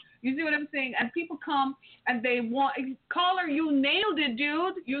goop. You see what I'm saying? And people come and they want, caller, you nailed it,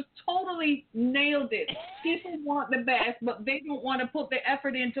 dude. You totally nailed it. People want the best, but they don't want to put the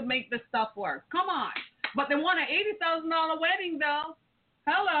effort in to make the stuff work. Come on. But they want an $80,000 wedding, though.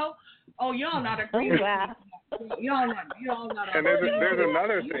 Hello. Oh, y'all not agreeing. Oh, wow. Y'all not. And there's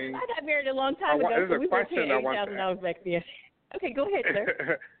another thing. I got married a long time ago, so we were paying $80,000 back then. Okay, go ahead,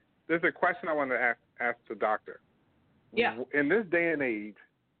 sir. there's a question I want to ask the doctor. Yeah. In this day and age,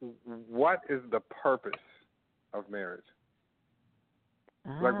 what is the purpose of marriage?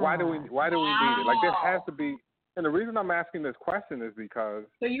 Like, why do we need it? Like, there has to be. And the reason I'm asking this question is because.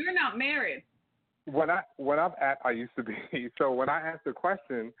 So you're not married. I used to be. So when I ask the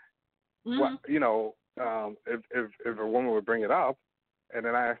question, what, you know, if a woman would bring it up, and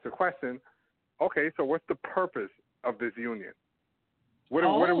then I ask the question, okay, so what's the purpose of this union? What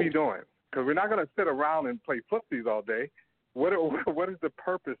are we doing? Because we're not going to sit around and play footsies all day. What is the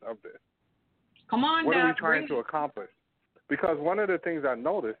purpose of this? Come on, what are we trying to accomplish? Because one of the things I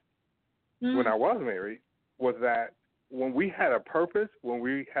noticed when I was married was that when we had a purpose, when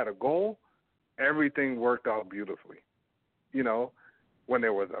we had a goal, everything worked out beautifully. You know, when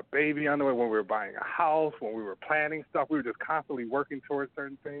there was a baby on the way, when we were buying a house, when we were planning stuff, we were just constantly working towards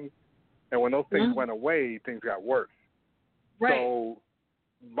certain things. And when those things went away, things got worse. Right. So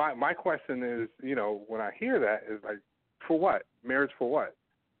my question is, you know, when I hear that, is like, for what? Marriage for what?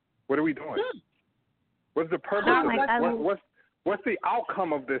 What are we doing? What's the purpose of this? What's the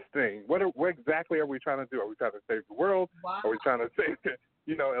outcome of this thing? What exactly are we trying to do? Are we trying to save the world? Wow. Are we trying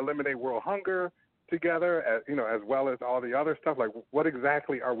to eliminate world hunger together, as well as all the other stuff? Like, what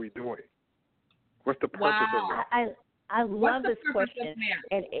exactly are we doing? What's the purpose of it? I love this question,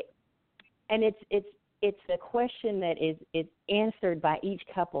 and it's a question that is answered by each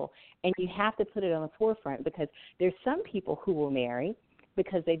couple, and you have to put it on the forefront because there's some people who will marry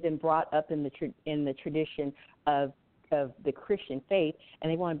because they've been brought up in the tradition of the Christian faith,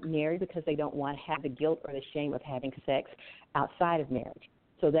 and they want to marry because they don't want to have the guilt or the shame of having sex outside of marriage.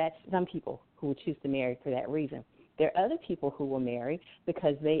 So that's some people who will choose to marry for that reason. There are other people who will marry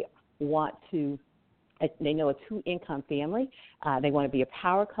because they want to. They know a two-income family. They want to be a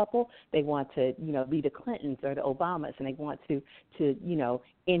power couple. They want to, be the Clintons or the Obamas, and they want to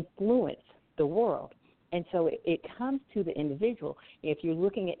influence the world. And so it comes to the individual. If you're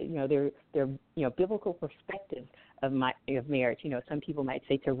looking at, their biblical perspectives of marriage, some people might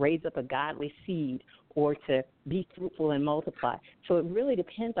say to raise up a godly seed or to be fruitful and multiply. So it really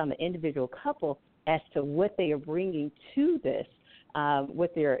depends on the individual couple as to what they are bringing to this,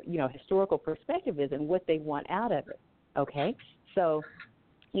 what their, historical perspective is and what they want out of it, okay? So,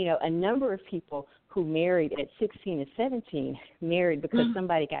 a number of people who married at 16 and 17 married because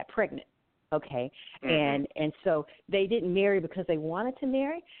somebody got pregnant, okay? And so they didn't marry because they wanted to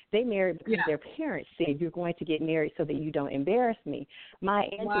marry. They married because their parents said, you're going to get married so that you don't embarrass me. Maya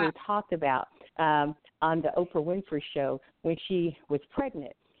Angelou talked about on the Oprah Winfrey Show when she was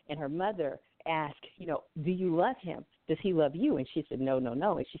pregnant and her mother asked, do you love him? Does he love you? And she said, no.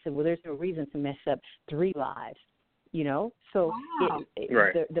 And she said, well, there's no reason to mess up 3 lives, So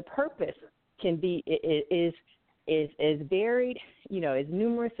the purpose can be is as varied, as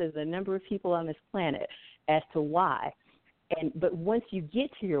numerous as the number of people on this planet as to why. But once you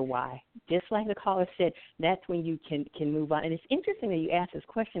get to your why, just like the caller said, that's when you can move on. And it's interesting that you asked this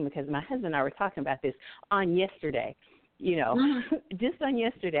question because my husband and I were talking about this on yesterday. Just on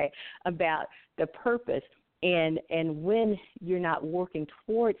yesterday about the purpose and when you're not working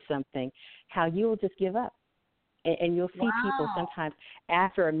towards something, how you'll just give up. And you'll see people sometimes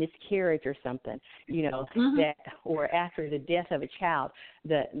after a miscarriage or something, that or after the death of a child,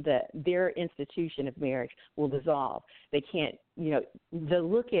 their institution of marriage will dissolve. They can't, to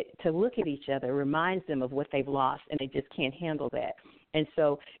look at each other reminds them of what they've lost, and they just can't handle that. And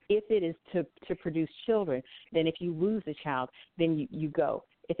so if it is to produce children, then if you lose a child, then you go.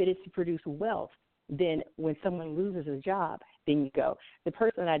 If it is to produce wealth, then when someone loses a job, then you go. The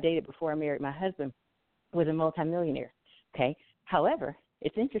person I dated before I married my husband was a multimillionaire, okay? However,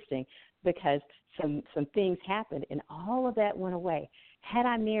 it's interesting because some things happened and all of that went away. Had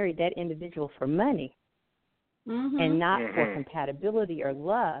I married that individual for money and not for compatibility or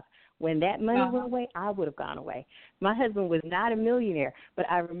love, when that money went away, I would have gone away. My husband was not a millionaire, but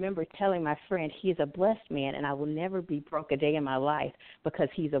I remember telling my friend, he is a blessed man, and I will never be broke a day in my life because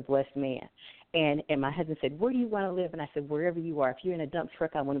he's a blessed man. And my husband said, where do you want to live? And I said, wherever you are. If you're in a dump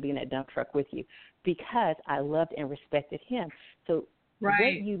truck, I want to be in that dump truck with you because I loved and respected him. So what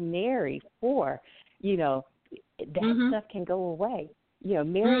you marry for, that stuff can go away.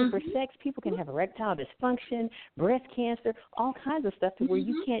 Marrying for sex, people can have erectile dysfunction, breast cancer, all kinds of stuff to where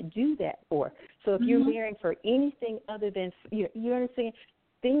you can't do that for. So if you're marrying for anything other than, you understand,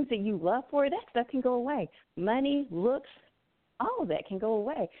 things that you love for, that stuff can go away. Money, looks, all of that can go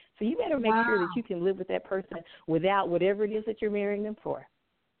away. So you better make sure that you can live with that person without whatever it is that you're marrying them for.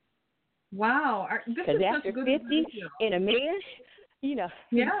 Wow. Because after 50 in a marriage,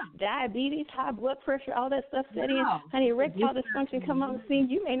 diabetes, high blood pressure, all that stuff set in. Honey, erectile dysfunction come on the scene,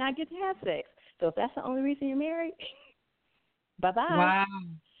 you may not get to have sex. So if that's the only reason you're married, bye-bye. Wow.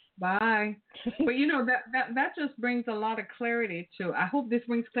 Bye. But that just brings a lot of clarity to. I hope this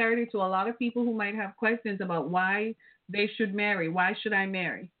brings clarity to a lot of people who might have questions about why they should marry. Why should I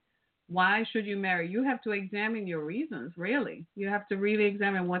marry? Why should you marry? You have to examine your reasons, really. You have to really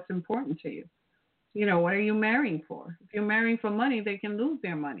examine what's important to you. What are you marrying for? If you're marrying for money, they can lose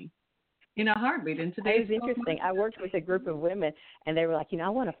their money in a heartbeat. In today's It was interesting. I worked with a group of women, and they were like, I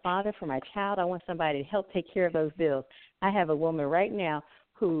want a father for my child. I want somebody to help take care of those bills. I have a woman right now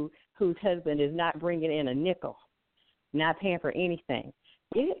whose husband is not bringing in a nickel, not paying for anything.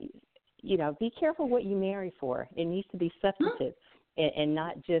 Be careful what you marry for. It needs to be substantive and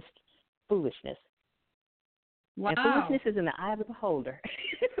not just foolishness. Wow. And foolishness is in the eye of the beholder.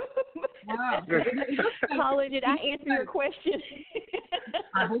 Wow. Holly, did I answer your question?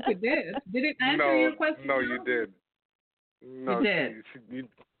 I hope it did. Did it answer your question? No, you did. No, you did. You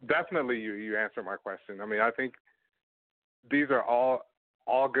definitely you answered my question. I mean, I think these are all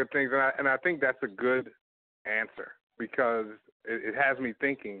good things, and I think that's a good answer because it has me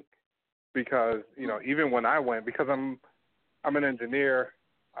thinking. Because even when I went, because I'm an engineer,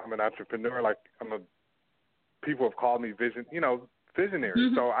 I'm an entrepreneur. Like people have called me visionary.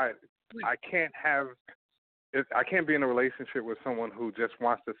 Mm-hmm. So I can't be in a relationship with someone who just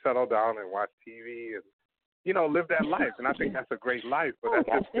wants to settle down and watch TV and live that life. And I think that's a great life, but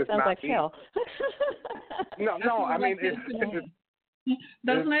that's it sounds not like me. hell. No. I mean,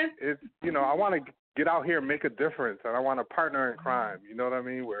 doesn't it? It's I want to get out here and make a difference, and I want a partner in crime. You know what I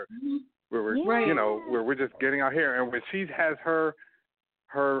mean? Where we're where we're just getting out here, and when she has her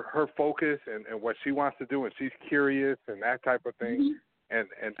focus and what she wants to do, and she's curious and that type of thing, and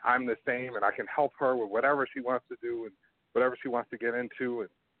I'm the same, and I can help her with whatever she wants to do and whatever she wants to get into, and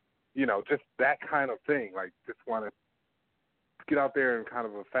just that kind of thing. Like just want to get out there and kind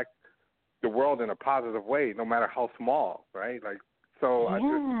of affect the world in a positive way, no matter how small, right? Like so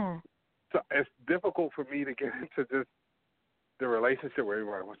it's difficult for me to get into just the relationship where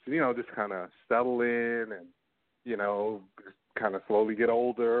everybody wants to, just kind of settle in and, kind of slowly get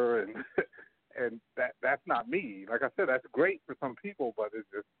older and that's not me. Like I said, that's great for some people, but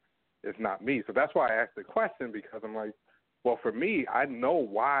it's not me. So that's why I asked the question, because I'm like, well, for me, I know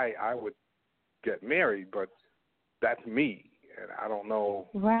why I would get married, but that's me, and I don't know.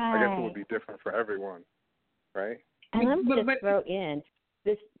 Right. I guess it would be different for everyone, right? And I'm going to throw in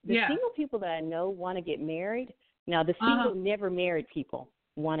the single people that I know want to get married. Now, the single never married people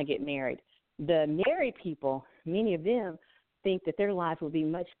want to get married. The married people, many of them think that their lives will be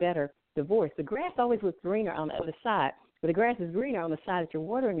much better divorced. The grass always looks greener on the other side, but the grass is greener on the side that you're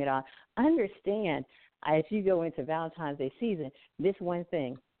watering it on. Understand, as you go into Valentine's Day season, this one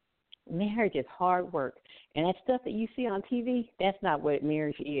thing. Marriage is hard work. And that stuff that you see on TV, that's not what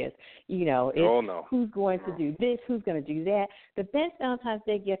marriage is. It's who's going to do this, who's going to do that. The best Valentine's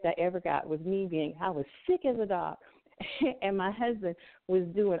Day gift I ever got was I was sick as a dog, and my husband was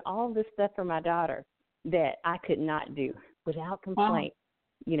doing all this stuff for my daughter that I could not do without complaint.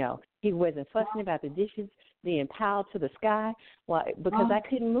 He wasn't fussing about the dishes being piled to the sky because I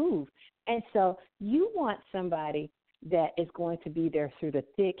couldn't move. And so you want somebody that is going to be there through the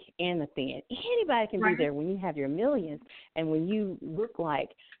thick and the thin. Anybody can be there when you have your millions and when you look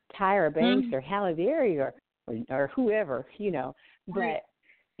like Tyra Banks or Halle Berry or whoever, But,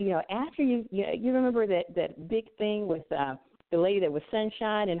 after you remember that big thing with the lady that was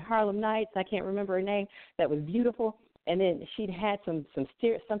Sunshine in Harlem Nights, I can't remember her name, that was beautiful. And then she'd had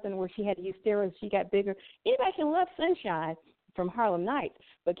something where she had to use steroids. She got bigger. Anybody can love Sunshine from Harlem Nights,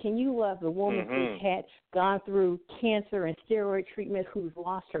 but can you love the woman who had gone through cancer and steroid treatment, who's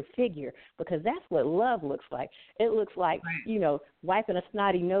lost her figure? Because that's what love looks like. It looks like, wiping a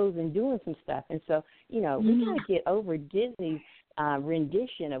snotty nose and doing some stuff. And so, we got to get over Disney's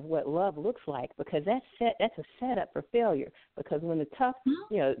rendition of what love looks like, because that's a setup for failure. Because when the tough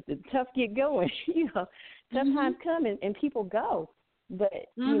get going, tough times come and people go. But,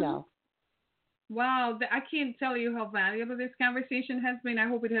 Wow, I can't tell you how valuable this conversation has been. I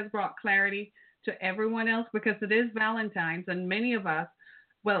hope it has brought clarity to everyone else, because it is Valentine's, and many of us,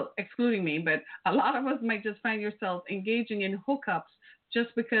 well, excluding me, but a lot of us might just find yourself engaging in hookups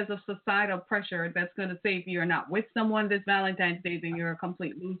just because of societal pressure that's going to say if you're not with someone this Valentine's Day, then you're a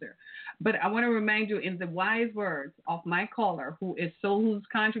complete loser. But I want to remind you, in the wise words of my caller, whose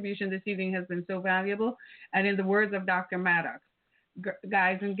contribution this evening has been so valuable, and in the words of Dr. Mattox,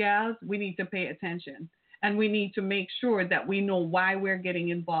 guys and gals, we need to pay attention, and we need to make sure that we know why we're getting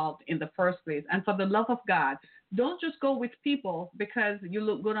involved in the first place. And for the love of God, Don't just go with people because you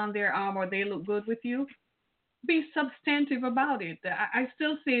look good on their arm or they look good with you. Be substantive about it. I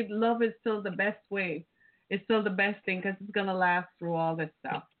still say love is still the best way. It's still the best thing because it's going to last through all this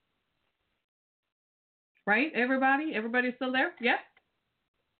stuff. Right, everybody? Everybody still there? Yeah?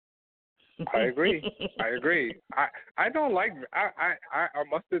 I agree. I don't like, I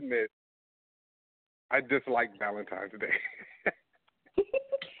must admit, I dislike Valentine's Day.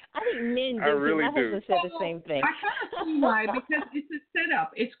 I think men do. I really My husband said the same thing. I kind of see why, because it's a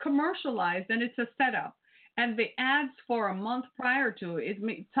setup. It's commercialized and it's a setup. And the ads for a month prior to is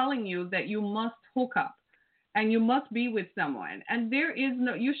telling you that you must hook up and you must be with someone. And there is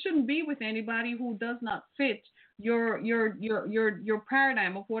no, you shouldn't be with anybody who does not fit your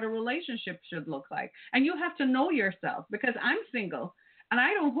paradigm of what a relationship should look like. And you have to know yourself, because I'm single and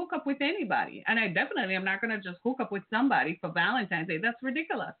I don't hook up with anybody. And I definitely am not going to just hook up with somebody for Valentine's Day. That's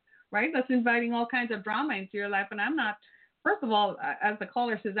ridiculous, right? That's inviting all kinds of drama into your life. And I'm not, first of all, as the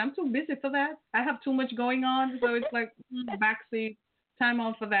caller says, I'm too busy for that. I have too much going on. So it's like backseat, time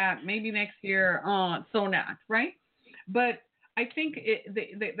out for that. Maybe next year, so not, right? But I think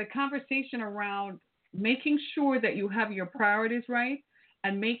the conversation around making sure that you have your priorities right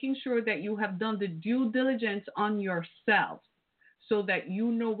and making sure that you have done the due diligence on yourself so that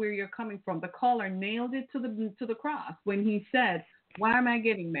you know where you're coming from. The caller nailed it to the cross when he said, why am I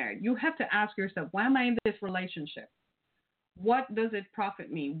getting married? You have to ask yourself, why am I in this relationship? What does it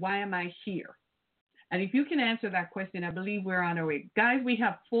profit me? Why am I here? And if you can answer that question, I believe we're on our way. Guys, we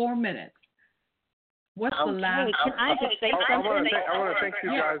have 4 minutes. What's the last? Can I just say something? I want to thank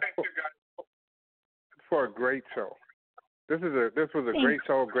you guys for a great show. This was a great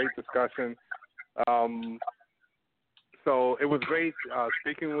show, great discussion. So it was great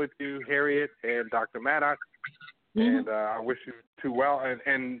speaking with you, Harriet and Dr. Mattox. And I wish you too well.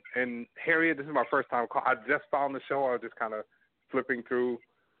 And Harriet, this is my first time call. I just found the show. I was just kind of flipping through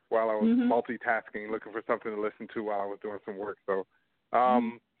while I was multitasking, looking for something to listen to while I was doing some work. So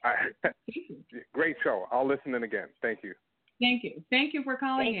great show. I'll listen in again. Thank you. Thank you. Thank you for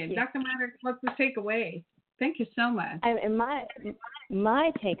calling in. Dr. Mattox, what's the takeaway? Thank you so much. And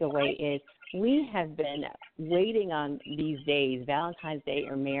my takeaway is we have been waiting on these days, Valentine's Day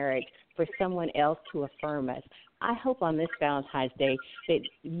or marriage, for someone else to affirm us. I hope on this Valentine's Day that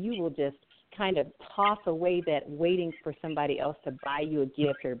you will just kind of toss away that waiting for somebody else to buy you a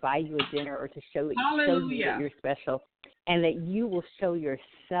gift or buy you a dinner or to show you that you're special, and that you will show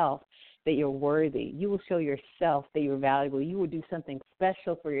yourself that you're worthy. You will show yourself that you're valuable. You will do something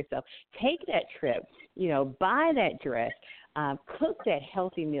special for yourself. Take that trip, buy that dress, cook that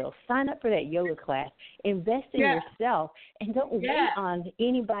healthy meal, sign up for that yoga class, invest in yourself, and don't wait on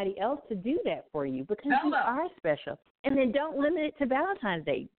anybody else to do that for you, because you are special. And then don't limit it to Valentine's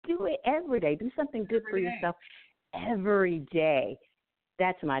Day. Do it every day. Do something good for yourself every day.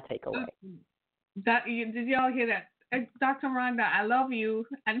 That's my takeaway. Did y'all hear that? Dr. Rhonda, I love you,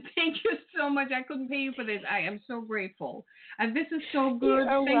 and thank you so much. I couldn't pay you for this. I am so grateful. And this is so good.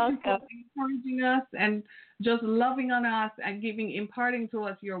 Thank you for encouraging us and just loving on us and imparting to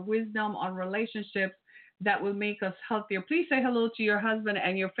us your wisdom on relationships that will make us healthier. Please say hello to your husband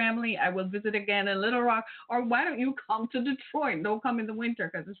and your family. I will visit again in Little Rock. Or why don't you come to Detroit? Don't come in the winter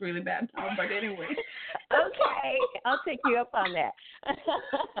because it's really bad now. But anyway. Okay. I'll take you up on that.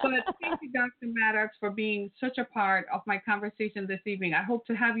 But thank you, Dr. Mattox, for being such a part of my conversation this evening. I hope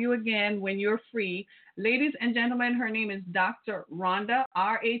to have you again when you're free. Ladies and gentlemen, her name is Dr. Rhonda,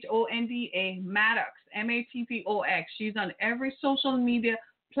 Rhonda Mattox, Mattox. She's on every social media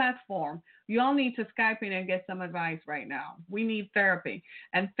platform. You all need to Skype in and get some advice right now. We need therapy.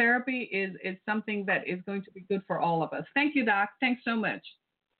 And therapy is something that is going to be good for all of us. Thank you, Doc. Thanks so much.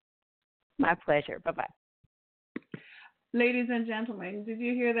 My pleasure. Bye-bye. Ladies and gentlemen, did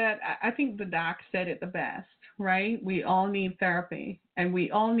you hear that? I think the doc said it the best, right? We all need therapy, and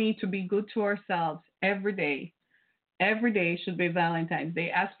we all need to be good to ourselves every day. Every day should be Valentine's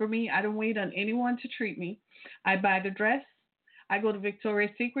Day. As for me, I don't wait on anyone to treat me. I buy the dress. I go to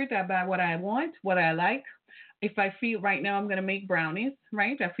Victoria's Secret. I buy what I want, what I like. If I feel right now I'm going to make brownies,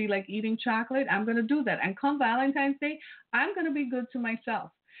 right? I feel like eating chocolate. I'm going to do that. And come Valentine's Day, I'm going to be good to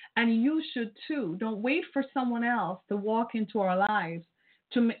myself. And you should too. Don't wait for someone else to walk into our lives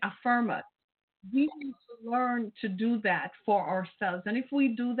to affirm us. We need to learn to do that for ourselves. And if we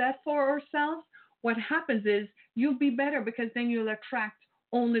do that for ourselves, what happens is you'll be better, because then you'll attract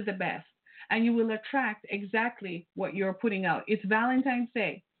only the best. And you will attract exactly what you're putting out. It's Valentine's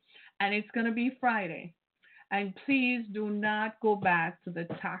Day, and it's going to be Friday. And please do not go back to the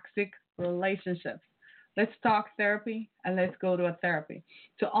toxic relationships. Let's talk therapy, and let's go to a therapy.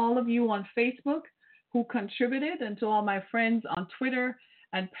 To all of you on Facebook, who contributed, and to all my friends on Twitter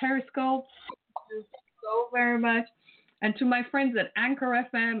and Periscope. Thank you so very much. And to my friends at Anchor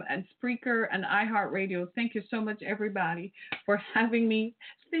FM and Spreaker and iHeartRadio, thank you so much, everybody, for having me.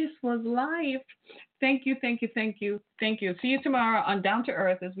 This was live. Thank you, thank you, thank you, thank you. See you tomorrow on Down to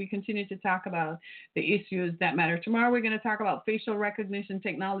Earth as we continue to talk about the issues that matter. Tomorrow we're going to talk about facial recognition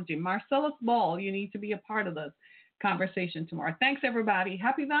technology. Marcellus Ball, you need to be a part of this conversation tomorrow. Thanks, everybody.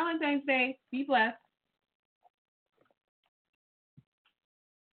 Happy Valentine's Day. Be blessed.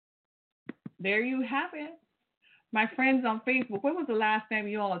 There you have it. My friends on Facebook, when was the last time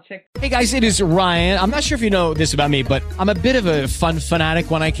you all checked? Hey guys, it is Ryan. I'm not sure if you know this about me, but I'm a bit of a fun fanatic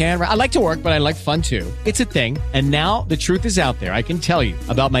when I can. I like to work, but I like fun too. It's a thing. And now the truth is out there. I can tell you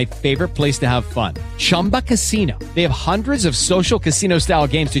about my favorite place to have fun. Chumba Casino. They have hundreds of social casino style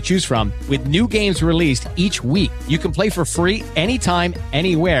games to choose from with new games released each week. You can play for free anytime,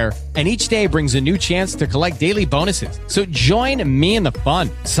 anywhere. And each day brings a new chance to collect daily bonuses. So join me in the fun.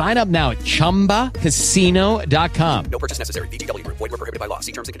 Sign up now at ChumbaCasino.com. No purchase necessary. VGW Group. Void where prohibited by law.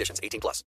 See terms and conditions. 18+.